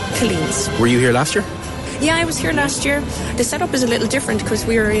Blarney, Killeens. Were you here last year? Yeah, I was here last year. The setup is a little different because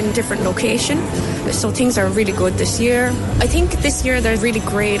we are in a different location, so things are really good this year. I think this year there's really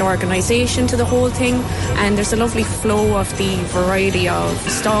great organisation to the whole thing, and there's a lovely flow of the variety of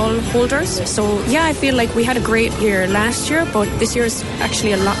stall holders. So yeah, I feel like we had a great year last year, but this year is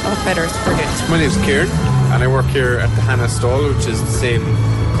actually a lot better to predict. My name's Kieran, and I work here at the Hannah stall, which is the same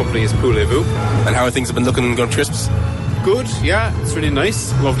company as Poulez-Vous. And how have things been looking going to Christmas? Good, yeah, it's really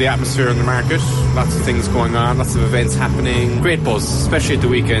nice. Lovely atmosphere in the market, lots of things going on, lots of events happening. Great buzz, especially at the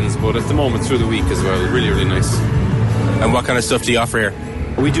weekends, but at the moment through the week as well. Really, really nice. And what kind of stuff do you offer here?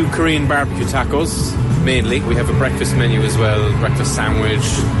 We do Korean barbecue tacos, mainly. We have a breakfast menu as well, breakfast sandwich,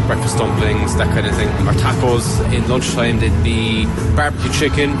 breakfast dumplings, that kind of thing. Our tacos in lunchtime, they'd be barbecue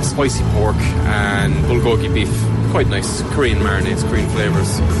chicken, spicy pork, and bulgogi beef. Quite nice, Korean marinades, Korean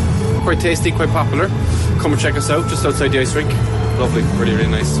flavours. Quite tasty, quite popular. Come and check us out, just outside the ice rink. Lovely, really,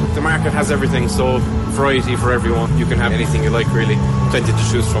 really nice. The market has everything, so variety for everyone. You can have anything you like, really. Plenty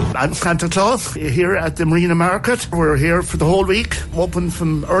to choose from. I'm Santa Claus here at the Marina Market. We're here for the whole week, open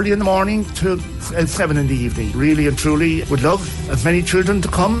from early in the morning to 7 in the evening. Really and truly would love as many children to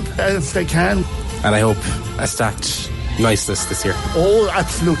come as they can. And I hope a stacked nice list this year. Oh,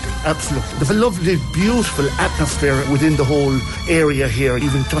 absolutely, absolutely. There's a lovely, beautiful atmosphere within the whole area here.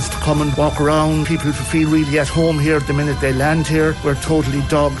 Even just to come and walk around, people feel really at home here the minute they land here. We're totally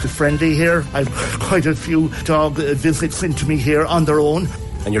dog friendly here. I've quite a few dog visits into me here on their own.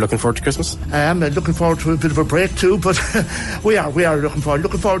 And you're looking forward to Christmas? I am looking forward to a bit of a break too, but we are looking forward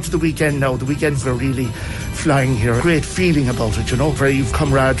to the weekend now. The weekends are really flying here. Great feeling about it, very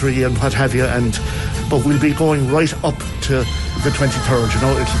camaraderie and what have you, but we'll be going right up to the 23rd,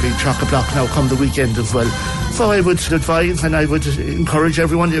 it'll be chock-a-block now come the weekend as well. So I would advise and I would encourage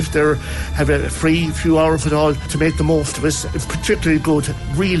everyone, if they have a free few hours at all, to make the most of it. It's particularly good,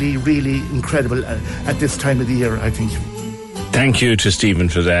 really, really incredible at this time of the year, I think. Thank you to Stephen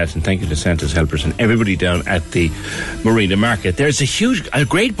for that, and thank you to Santa's helpers and everybody down at the Marina Market. There's a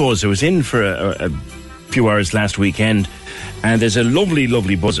great buzz. I was in for a few hours last weekend, and there's a lovely,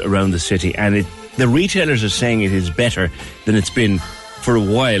 lovely buzz around the city, and the retailers are saying it is better than it's been for a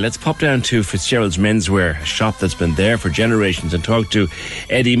while. Let's pop down to Fitzgerald's Menswear, a shop that's been there for generations, and talk to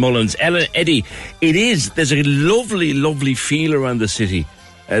Eddie Mullins. Eddie, there's a lovely, lovely feel around the city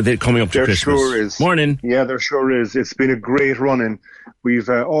coming up to Christmas. There sure is. Morning. Yeah, there sure is. It's been a great run-in. We've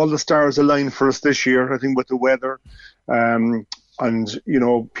all the stars aligned for us this year, I think, with the weather. And, you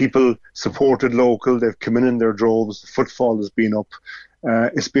know, people supported local. They've come in their droves. The footfall has been up.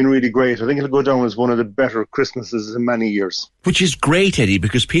 It's been really great. I think it'll go down as one of the better Christmases in many years. Which is great, Eddie,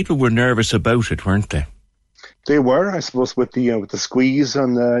 because people were nervous about it, weren't they? They were, I suppose, with the squeeze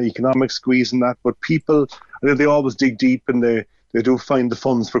and the economic squeeze and that. But people, I think they always dig deep and they do find the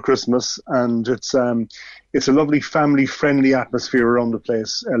funds for Christmas. And it's a lovely family-friendly atmosphere around the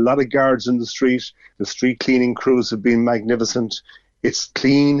place. A lot of guards in the street. The street cleaning crews have been magnificent. It's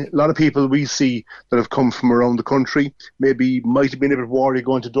clean. A lot of people we see that have come from around the country, maybe might have been a bit worried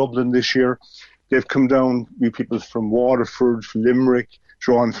going to Dublin this year. They've come down, we people from Waterford, from Limerick,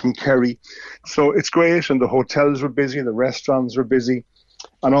 drawn from Kerry. So it's great, and the hotels were busy, the restaurants were busy,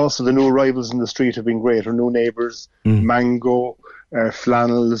 and also the new arrivals in the street have been great. Our new neighbours, Mango,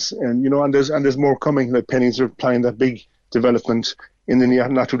 Flannels, and and there's more coming. Like Pennies are planning that big development in the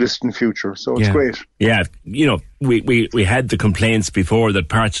not too distant future. So it's great. Yeah, we had the complaints before that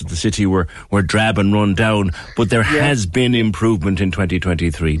parts of the city were drab and run down, but there has been improvement in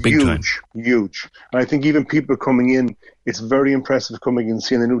 2023, big time. Huge. And I think even people coming in, it's very impressive coming in,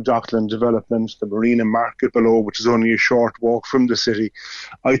 seeing the new Dockland development, the Marina Market below, which is only a short walk from the city.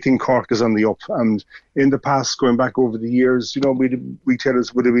 I think Cork is on the up. And in the past, going back over the years,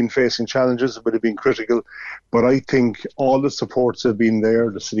 retailers would have been facing challenges, would have been critical. But I think all the supports have been there.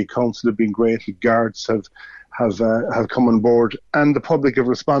 The City Council have been great. The guards have come on board, and the public have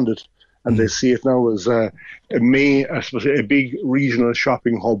responded. And they see it now as a big regional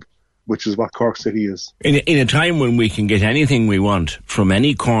shopping hub, which is what Cork City is. In a time when we can get anything we want from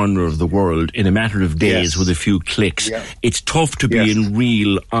any corner of the world in a matter of days with a few clicks, it's tough to be in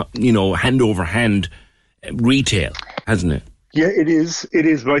real, hand over hand retail, hasn't it? Yeah, it is.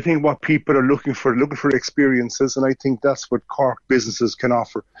 But I think what people are looking for experiences, and I think that's what Cork businesses can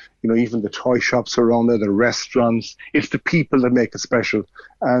offer. Even the toy shops around there, the restaurants, it's the people that make it special.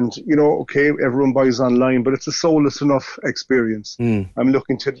 And, everyone buys online, but it's a soulless enough experience. I'm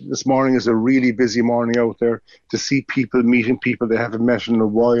looking to this morning is a really busy morning out there to see people meeting people they haven't met in a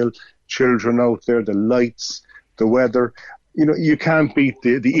while, children out there, the lights, the weather. You can't beat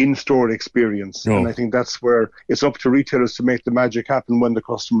the in-store experience. No. And I think that's where it's up to retailers to make the magic happen when the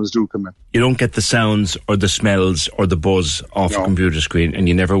customers do come in. You don't get the sounds or the smells or the buzz off a computer screen, and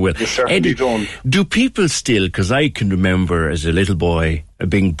you never will. You certainly don't. Do people still, because I can remember as a little boy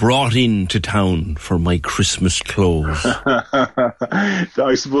being brought into town for my Christmas clothes.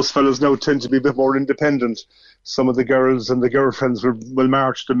 I suppose fellas now tend to be a bit more independent. Some of the girls and the girlfriends will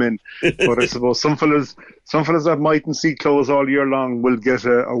march them in. But I suppose some fellas that mightn't see clothes all year long will get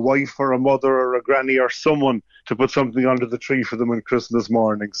a wife or a mother or a granny or someone to put something under the tree for them on Christmas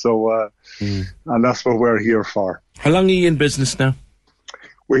morning. So, and that's what we're here for. How long are you in business now?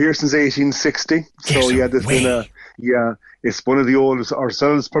 We're here since 1860. So there's been it's one of the oldest.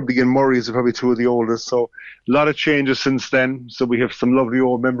 Ourselves, probably in Murray, is probably two of the oldest. So a lot of changes since then. So we have some lovely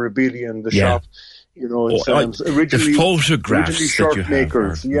old memorabilia in the shop. It's originally, the photographs shirt that you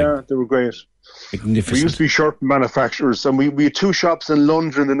makers. They were great. Magnificent. We used to be shirt manufacturers, and we had two shops in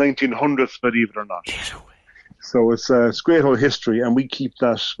London in the 1900s, believe it or not. So it's great old history, and we keep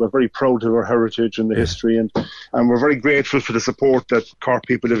that. We're very proud of our heritage and the history, and we're very grateful for the support that Cork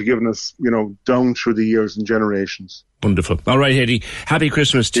people have given us, down through the years and generations. Wonderful. All right, Eddie. Happy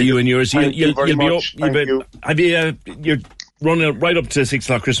Christmas to you and yours. You'll be much. You're running right up to 6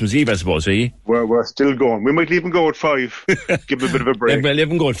 o'clock Christmas Eve, I suppose, are you? We're still going. We might even go at 5. Give a bit of a break. Let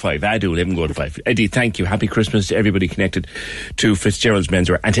them go at 5. Let them go at 5. Eddie, thank you. Happy Christmas to everybody connected to Fitzgerald's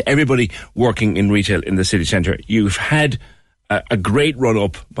Menswear and to everybody working in retail in the city centre. You've had a great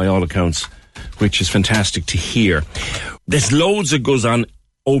run-up, by all accounts, which is fantastic to hear. There's loads that goes on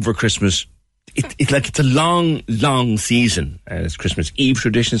over Christmas. It's a long, long season. It's Christmas Eve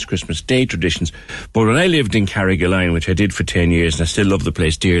traditions, Christmas Day traditions. But when I lived in Carrigaline, which I did for 10 years, and I still love the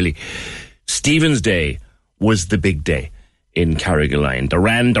place dearly, Stephen's Day was the big day in Carrigaline.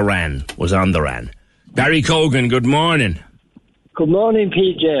 Duran was on the ran. Barry Cogan, good morning. Good morning,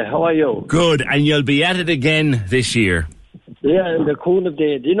 PJ. How are you? Good, and you'll be at it again this year. Yeah, in the cool of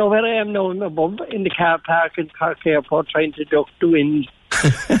day. Do you know where I am now? In the car park in Cork Airport, trying to duck the wind.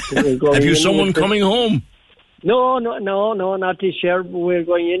 Have you someone coming home? No, not this year. We're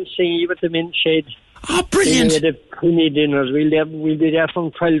going in seeing you with the mint shade. Oh, brilliant. The penny dinners. We'll be there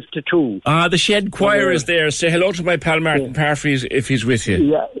from 12 to 2. The Shed Choir is there. Say hello to my pal Martin Parfrey if he's with you.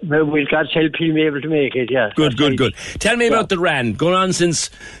 Yeah, well, we'll God's help he'll be able to make it, yeah. Good. Tell me about the RAN. Going on since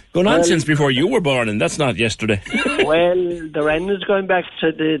before you were born, and that's not yesterday. Well, the RAN is going back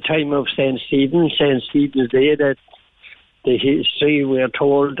to the time of St. Stephen's Day, that the history, we are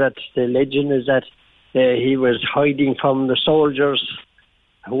told that the legend is that he was hiding from the soldiers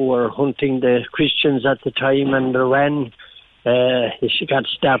who were hunting the Christians at the time, and the RAN, she got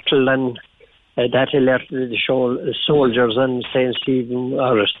startled, and that alerted the soldiers, and St. Stephen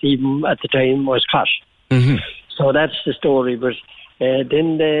at the time was caught. Mm-hmm. So that's the story, but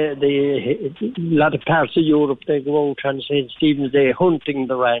then a lot of parts of Europe, they go out on St. Stephen's Day hunting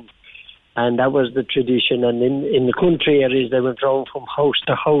the RAN, and that was the tradition. And in the country areas, they went round from house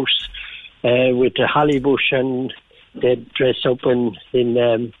to house with the holly bush, and they'd dress up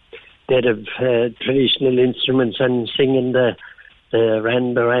they'd have traditional instruments and singing the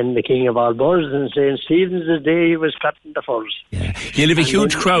Ran, the king of all birds, and St. Stephen's Day he was cutting the furs. Yeah. You'll have a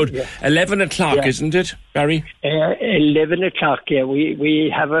huge crowd. Yeah. 11 o'clock, isn't it, Barry? 11 o'clock, yeah.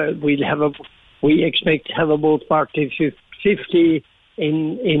 We expect to have about 40, 50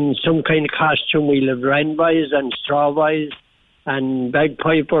 in some kind of costume. We'll have Ran boys and straw boys and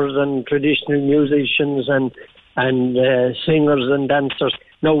bagpipers and traditional musicians and singers and dancers.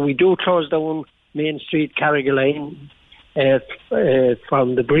 Now, we do close down Main Street, Carrigaline,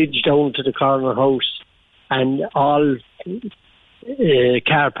 from the bridge down to the corner house, and all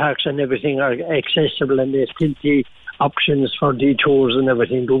car parks and everything are accessible, and there's plenty options for detours and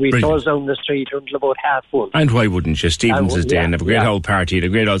everything. But we close down the street until about 1:30. And why wouldn't you? Stephen's Day, and have a great old party, and a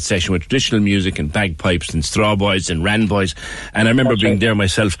great old session with traditional music and bagpipes and straw boys and Ran boys. And I remember being there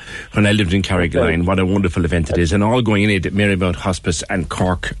myself when I lived in Carrigaline. What a wonderful event it is. And all going in at Marymount Hospice and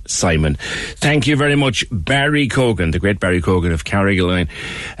Cork Simon. Thank you very much, Barry Cogan, the great Barry Cogan of Carrigaline.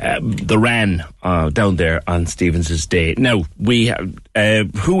 The Ran down there on Stephen's Day. Now, we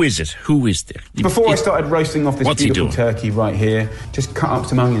have, who is it? Who is there? Before I started roasting off this beautiful turkey right here, just cut up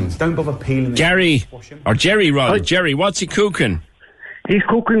some onions. Don't bother peeling Jerry, Jerry, what's he cooking? He's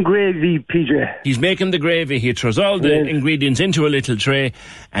cooking gravy, PJ. He's making the gravy. He throws all the ingredients into a little tray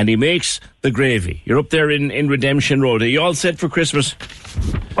and he makes the gravy. You're up there in Redemption Road. Are you all set for Christmas?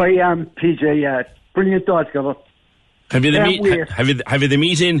 I am, PJ, yeah. Brilliant thought, Governor. Have you the meat? Have you the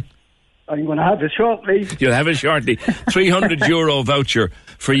meat in? I'm going to have it shortly. You'll have it shortly. €300 voucher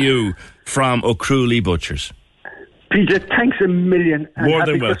for you from O'Crooley Butchers. PJ, thanks a million. And more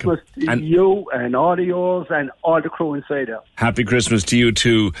than welcome. Christmas to you and all of yours and all the crew inside there. Happy Christmas to you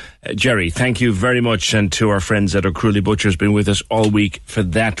too, Jerry. Thank you very much, and to our friends at O'Crooley Butchers, been with us all week for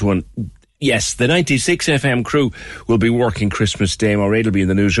that one. Yes, the 96 FM crew will be working Christmas Day. Maureen will be in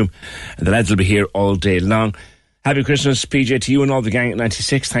the newsroom, and the lads will be here all day long. Happy Christmas, PJ, to you and all the gang at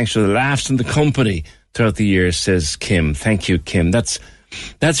 96. Thanks for the laughs and the company throughout the years, says Kim. Thank you, Kim. That's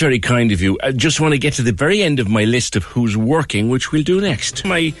very kind of you. I just want to get to the very end of my list of who's working, which we'll do next.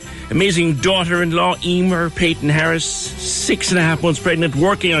 My amazing daughter-in-law, Emer Peyton Harris, 6.5 months pregnant,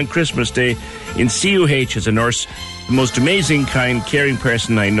 working on Christmas Day in CUH as a nurse. The most amazing, kind, caring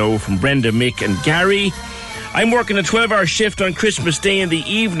person I know, from Brenda, Mick and Gary. I'm working a 12-hour shift on Christmas Day in the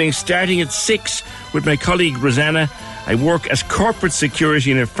evening, starting at 6 with my colleague Rosanna. I work as corporate security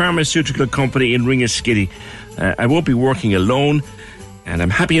in a pharmaceutical company in Ringaskiddy. I won't be working alone, and I'm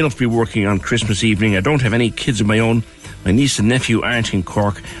happy enough to be working on Christmas evening. I don't have any kids of my own. My niece and nephew aren't in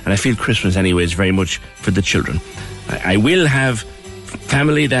Cork, and I feel Christmas anyway is very much for the children. I will have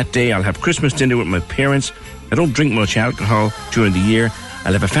family that day. I'll have Christmas dinner with my parents. I don't drink much alcohol during the year.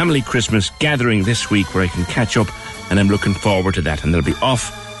 I'll have a family Christmas gathering this week where I can catch up, and I'm looking forward to that. And they'll be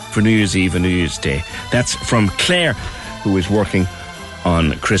off for New Year's Eve and New Year's Day. That's from Claire, who is working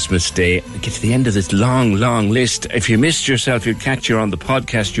on Christmas Day. I get to the end of this long, long list. If you missed yourself, you'll catch you on the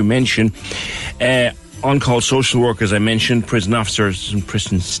podcast you mentioned. On-call social workers, I mentioned, prison officers and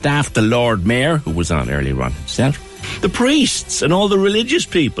prison staff, the Lord Mayor, who was on earlier on himself, the priests and all the religious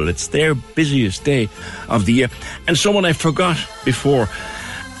people. It's their busiest day of the year. And someone I forgot before,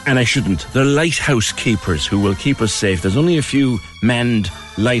 and I shouldn't, the lighthouse keepers who will keep us safe. There's only a few manned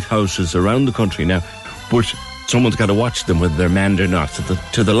lighthouses around the country now, but someone's got to watch them whether they're manned or not. So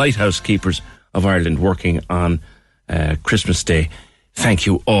to the lighthouse keepers of Ireland working on Christmas Day, thank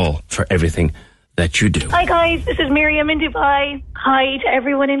you all for everything that you do. Hi guys, this is Miriam in Dubai. Hi to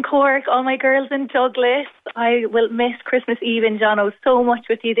everyone in Cork, all my girls in Douglas. I will miss Christmas Eve in Jono so much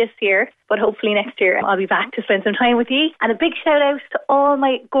with you this year, but hopefully next year I'll be back to spend some time with you. And a big shout out to all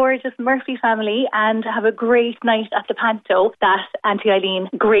my gorgeous Murphy family, and have a great night at the Panto that Auntie Eileen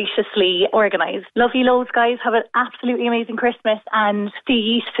graciously organised. Love you loads guys, have an absolutely amazing Christmas and see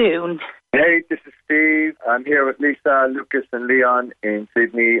you soon. Hey, this is Steve. I'm here with Lisa, Lucas and Leon in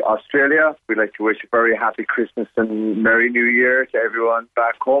Sydney, Australia. We'd like to wish a very happy Christmas and Merry New Year to everyone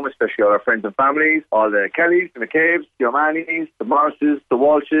back home, especially all our friends and families, all the Kellys, the McCabe's, the O'Mahonys, the Morrises, the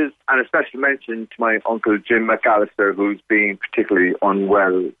Walshes, and a special mention to my Uncle Jim McAllister, who's been particularly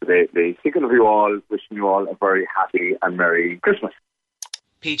unwell lately. Thinking of you all, wishing you all a very happy and Merry Christmas.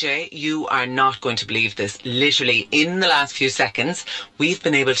 PJ, you are not going to believe this. Literally, in the last few seconds, we've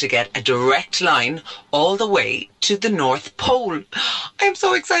been able to get a direct line all the way to the North Pole. I'm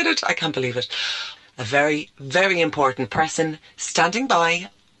so excited. I can't believe it. A very, very important person standing by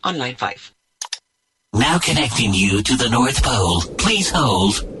on line 5. Now connecting you to the North Pole. Please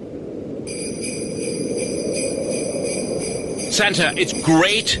hold. Santa, it's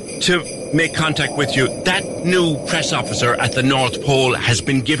great to make contact with you. That new press officer at the North Pole has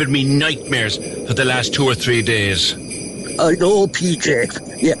been giving me nightmares for the last 2 or 3 days. I know,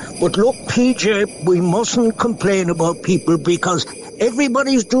 PJ. Yeah, but look, PJ, we mustn't complain about people because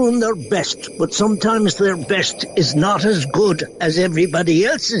everybody's doing their best, but sometimes their best is not as good as everybody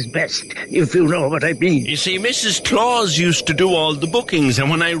else's best, if you know what I mean. You see, Mrs. Claus used to do all the bookings, and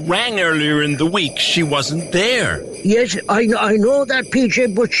when I rang earlier in the week, she wasn't there. Yes, I know that,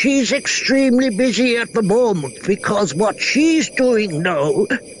 PJ, but she's extremely busy at the moment because what she's doing now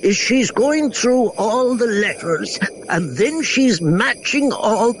is she's going through all the letters and then she's matching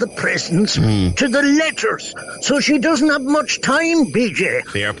all the presents to the letters. So she doesn't have much time, PJ.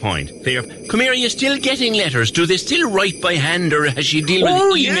 Fair point. Come here, are you still getting letters? Do they still write by hand or has she deal with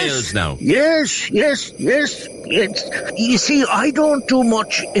emails now? Yes. You see, I don't do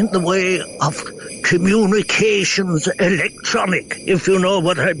much in the way of communications electronic, if you know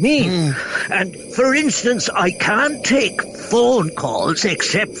what I mean. And for instance, I can't take phone calls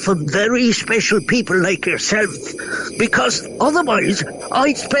except from very special people like yourself, because otherwise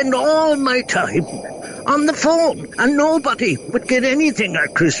I'd spend all my time on the phone and nobody would get anything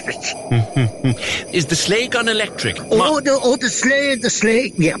at Christmas. Is the sleigh gone electric? The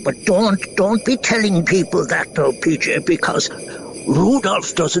sleigh. Yeah, but don't be telling people that though, PJ, because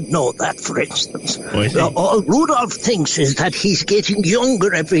Rudolph doesn't know that, for instance. All Rudolph thinks is that he's getting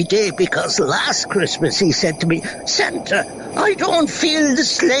younger every day because last Christmas he said to me, Santa, I don't feel the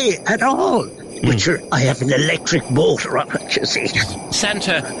sleigh at all. Which I have an electric motor on it, you see.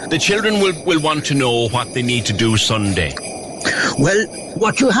 Santa, the children will want to know what they need to do Sunday. Well,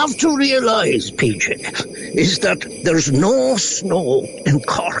 what you have to realise, PJ, is that there's no snow in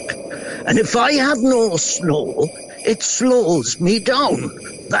Cork. And if I have no snow, it slows me down.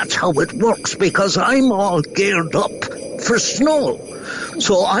 That's how it works, because I'm all geared up for snow.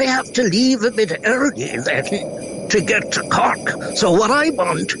 So I have to leave a bit early then to get to Cork. So what I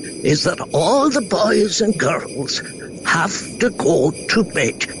want is that all the boys and girls have to go to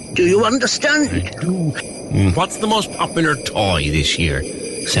bed. Do you understand? I do. What's the most popular toy this year,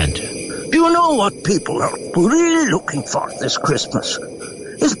 Santa? Do you know what people are really looking for this Christmas?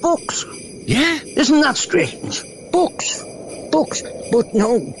 It's books. Yeah? Isn't that strange? Books. But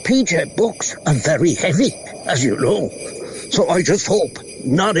no, PJ, books are very heavy, as you know. So I just hope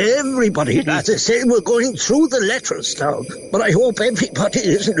not everybody, as I say, we're going through the letters now, but I hope everybody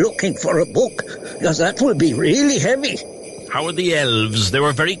isn't looking for a book, because that will be really heavy. How are the elves? They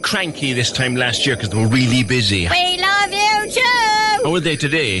were very cranky this time last year because they were really busy. We love you too! How are they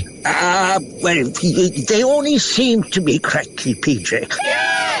today? Well, they only seem to be cranky, PJ.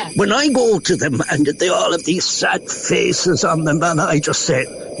 Yeah! When I go to them and they all have these sad faces on them, and I just say,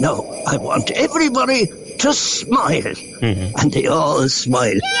 no, I want everybody to smile. And they all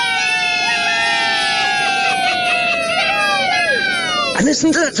smile. And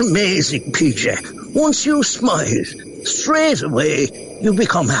isn't that amazing, PJ? Once you smile, straight away you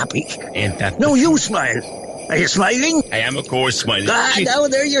become happy. Ain't that? No, you smile. Are you smiling? I am, of course, smiling. Now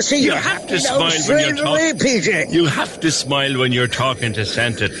there you see. You have to smile when you're talking. PJ. You have to smile when you're talking to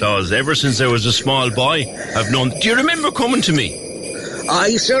Santa Claus. Ever since I was a small boy, I've known. Do you remember coming to me?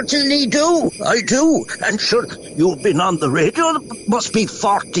 I certainly do. I do. And sure, you've been on the radio. It must be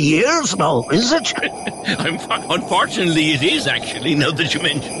 40 years now, is it? Unfortunately, it is, actually, now that you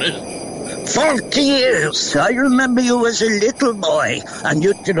mention it. 40 years. I remember you as a little boy. And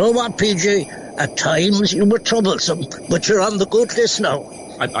you know what, PJ? At times you were troublesome, but you're on the good list now.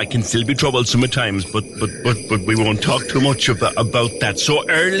 I can still be troublesome at times, but we won't talk too much about that. So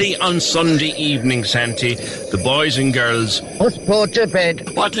early on Sunday evening, Santi, the boys and girls must go to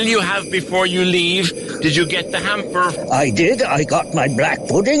bed. What'll you have before you leave? Did you get the hamper? I did. I got my black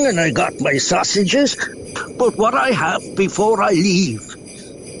pudding and I got my sausages. But what I have before I leave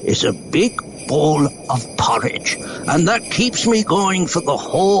is a big bowl of porridge, and that keeps me going for the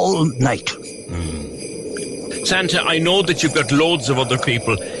whole night. Santa, I know that you've got loads of other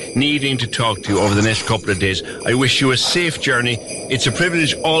people needing to talk to you over the next couple of days. I wish you a safe journey. It's a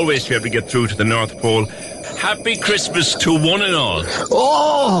privilege always to be able to get through to the North Pole. Happy Christmas to one and all.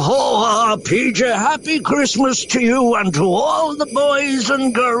 PJ, happy Christmas to you and to all the boys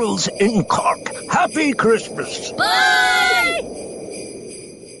and girls in Cork. Happy Christmas. Bye!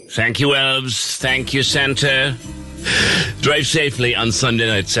 Thank you, elves. Thank you, Santa. Drive safely on Sunday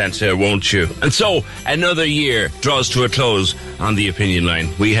night, Santa, won't you? And so, another year draws to a close on the Opinion Line.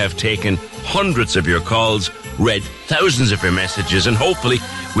 We have taken hundreds of your calls, read thousands of your messages, and hopefully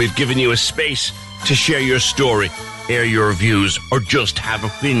we've given you a space to share your story, air your views, or just have a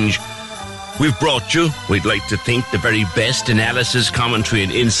whinge. We've brought you, we'd like to think, the very best analysis, commentary,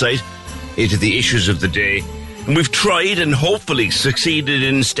 and insight into the issues of the day. And we've tried and hopefully succeeded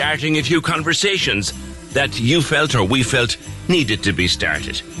in starting a few conversations that you felt or we felt needed to be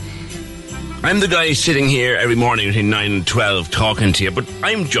started. I'm the guy sitting here every morning between 9 and 12 talking to you, but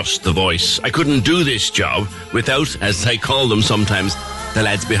I'm just the voice. I couldn't do this job without, as I call them sometimes, the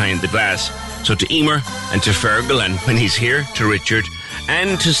lads behind the glass. So to Emer and to Fergal, and when he's here, to Richard,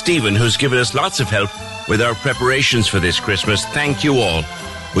 and to Stephen, who's given us lots of help with our preparations for this Christmas, thank you all.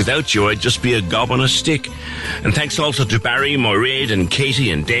 Without you, I'd just be a gob on a stick. And thanks also to Barry, Moiraid, and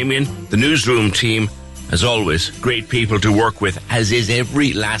Katie and Damien, the newsroom team. As always, great people to work with, as is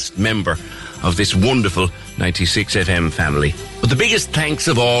every last member of this wonderful 96 FM family. But the biggest thanks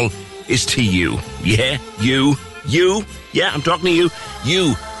of all is to you. Yeah, you. Yeah, I'm talking to you.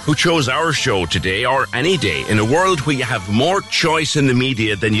 You who chose our show today, or any day, in a world where you have more choice in the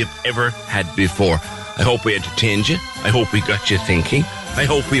media than you've ever had before. I hope we entertained you. I hope we got you thinking. I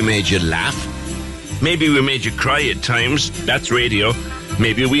hope we made you laugh. Maybe we made you cry at times. That's radio.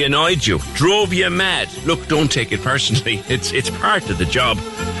 Maybe we annoyed you, drove you mad. Look, don't take it personally. It's part of the job.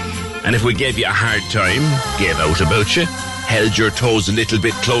 And if we gave you a hard time, gave out about you, held your toes a little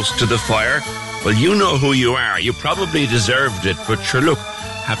bit close to the fire, well, you know who you are. You probably deserved it, but sure, look,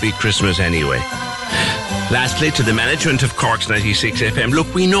 happy Christmas anyway. Lastly, to the management of Cork's 96 FM,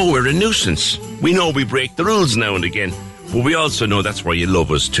 look, we know we're a nuisance. We know we break the rules now and again, but we also know that's why you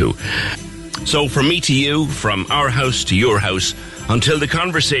love us too. So from me to you, from our house to your house, until the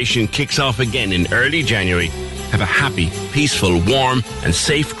conversation kicks off again in early January, have a happy, peaceful, warm and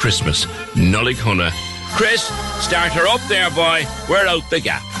safe Christmas. Nullig Hunna. Chris, start her up there, boy. We're out the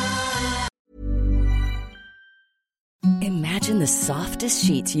gap. Imagine the softest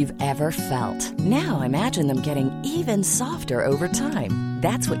sheets you've ever felt. Now imagine them getting even softer over time.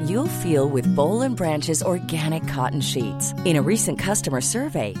 That's what you'll feel with Boll & Branch's organic cotton sheets. In a recent customer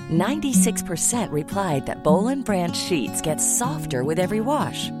survey, 96% replied that Boll & Branch sheets get softer with every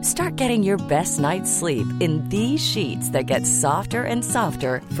wash. Start getting your best night's sleep in these sheets that get softer and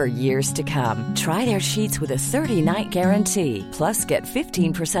softer for years to come. Try their sheets with a 30-night guarantee. Plus, get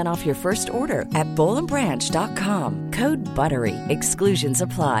 15% off your first order at bollandbranch.com. Code BUTTERY. Exclusions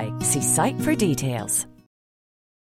apply. See site for details.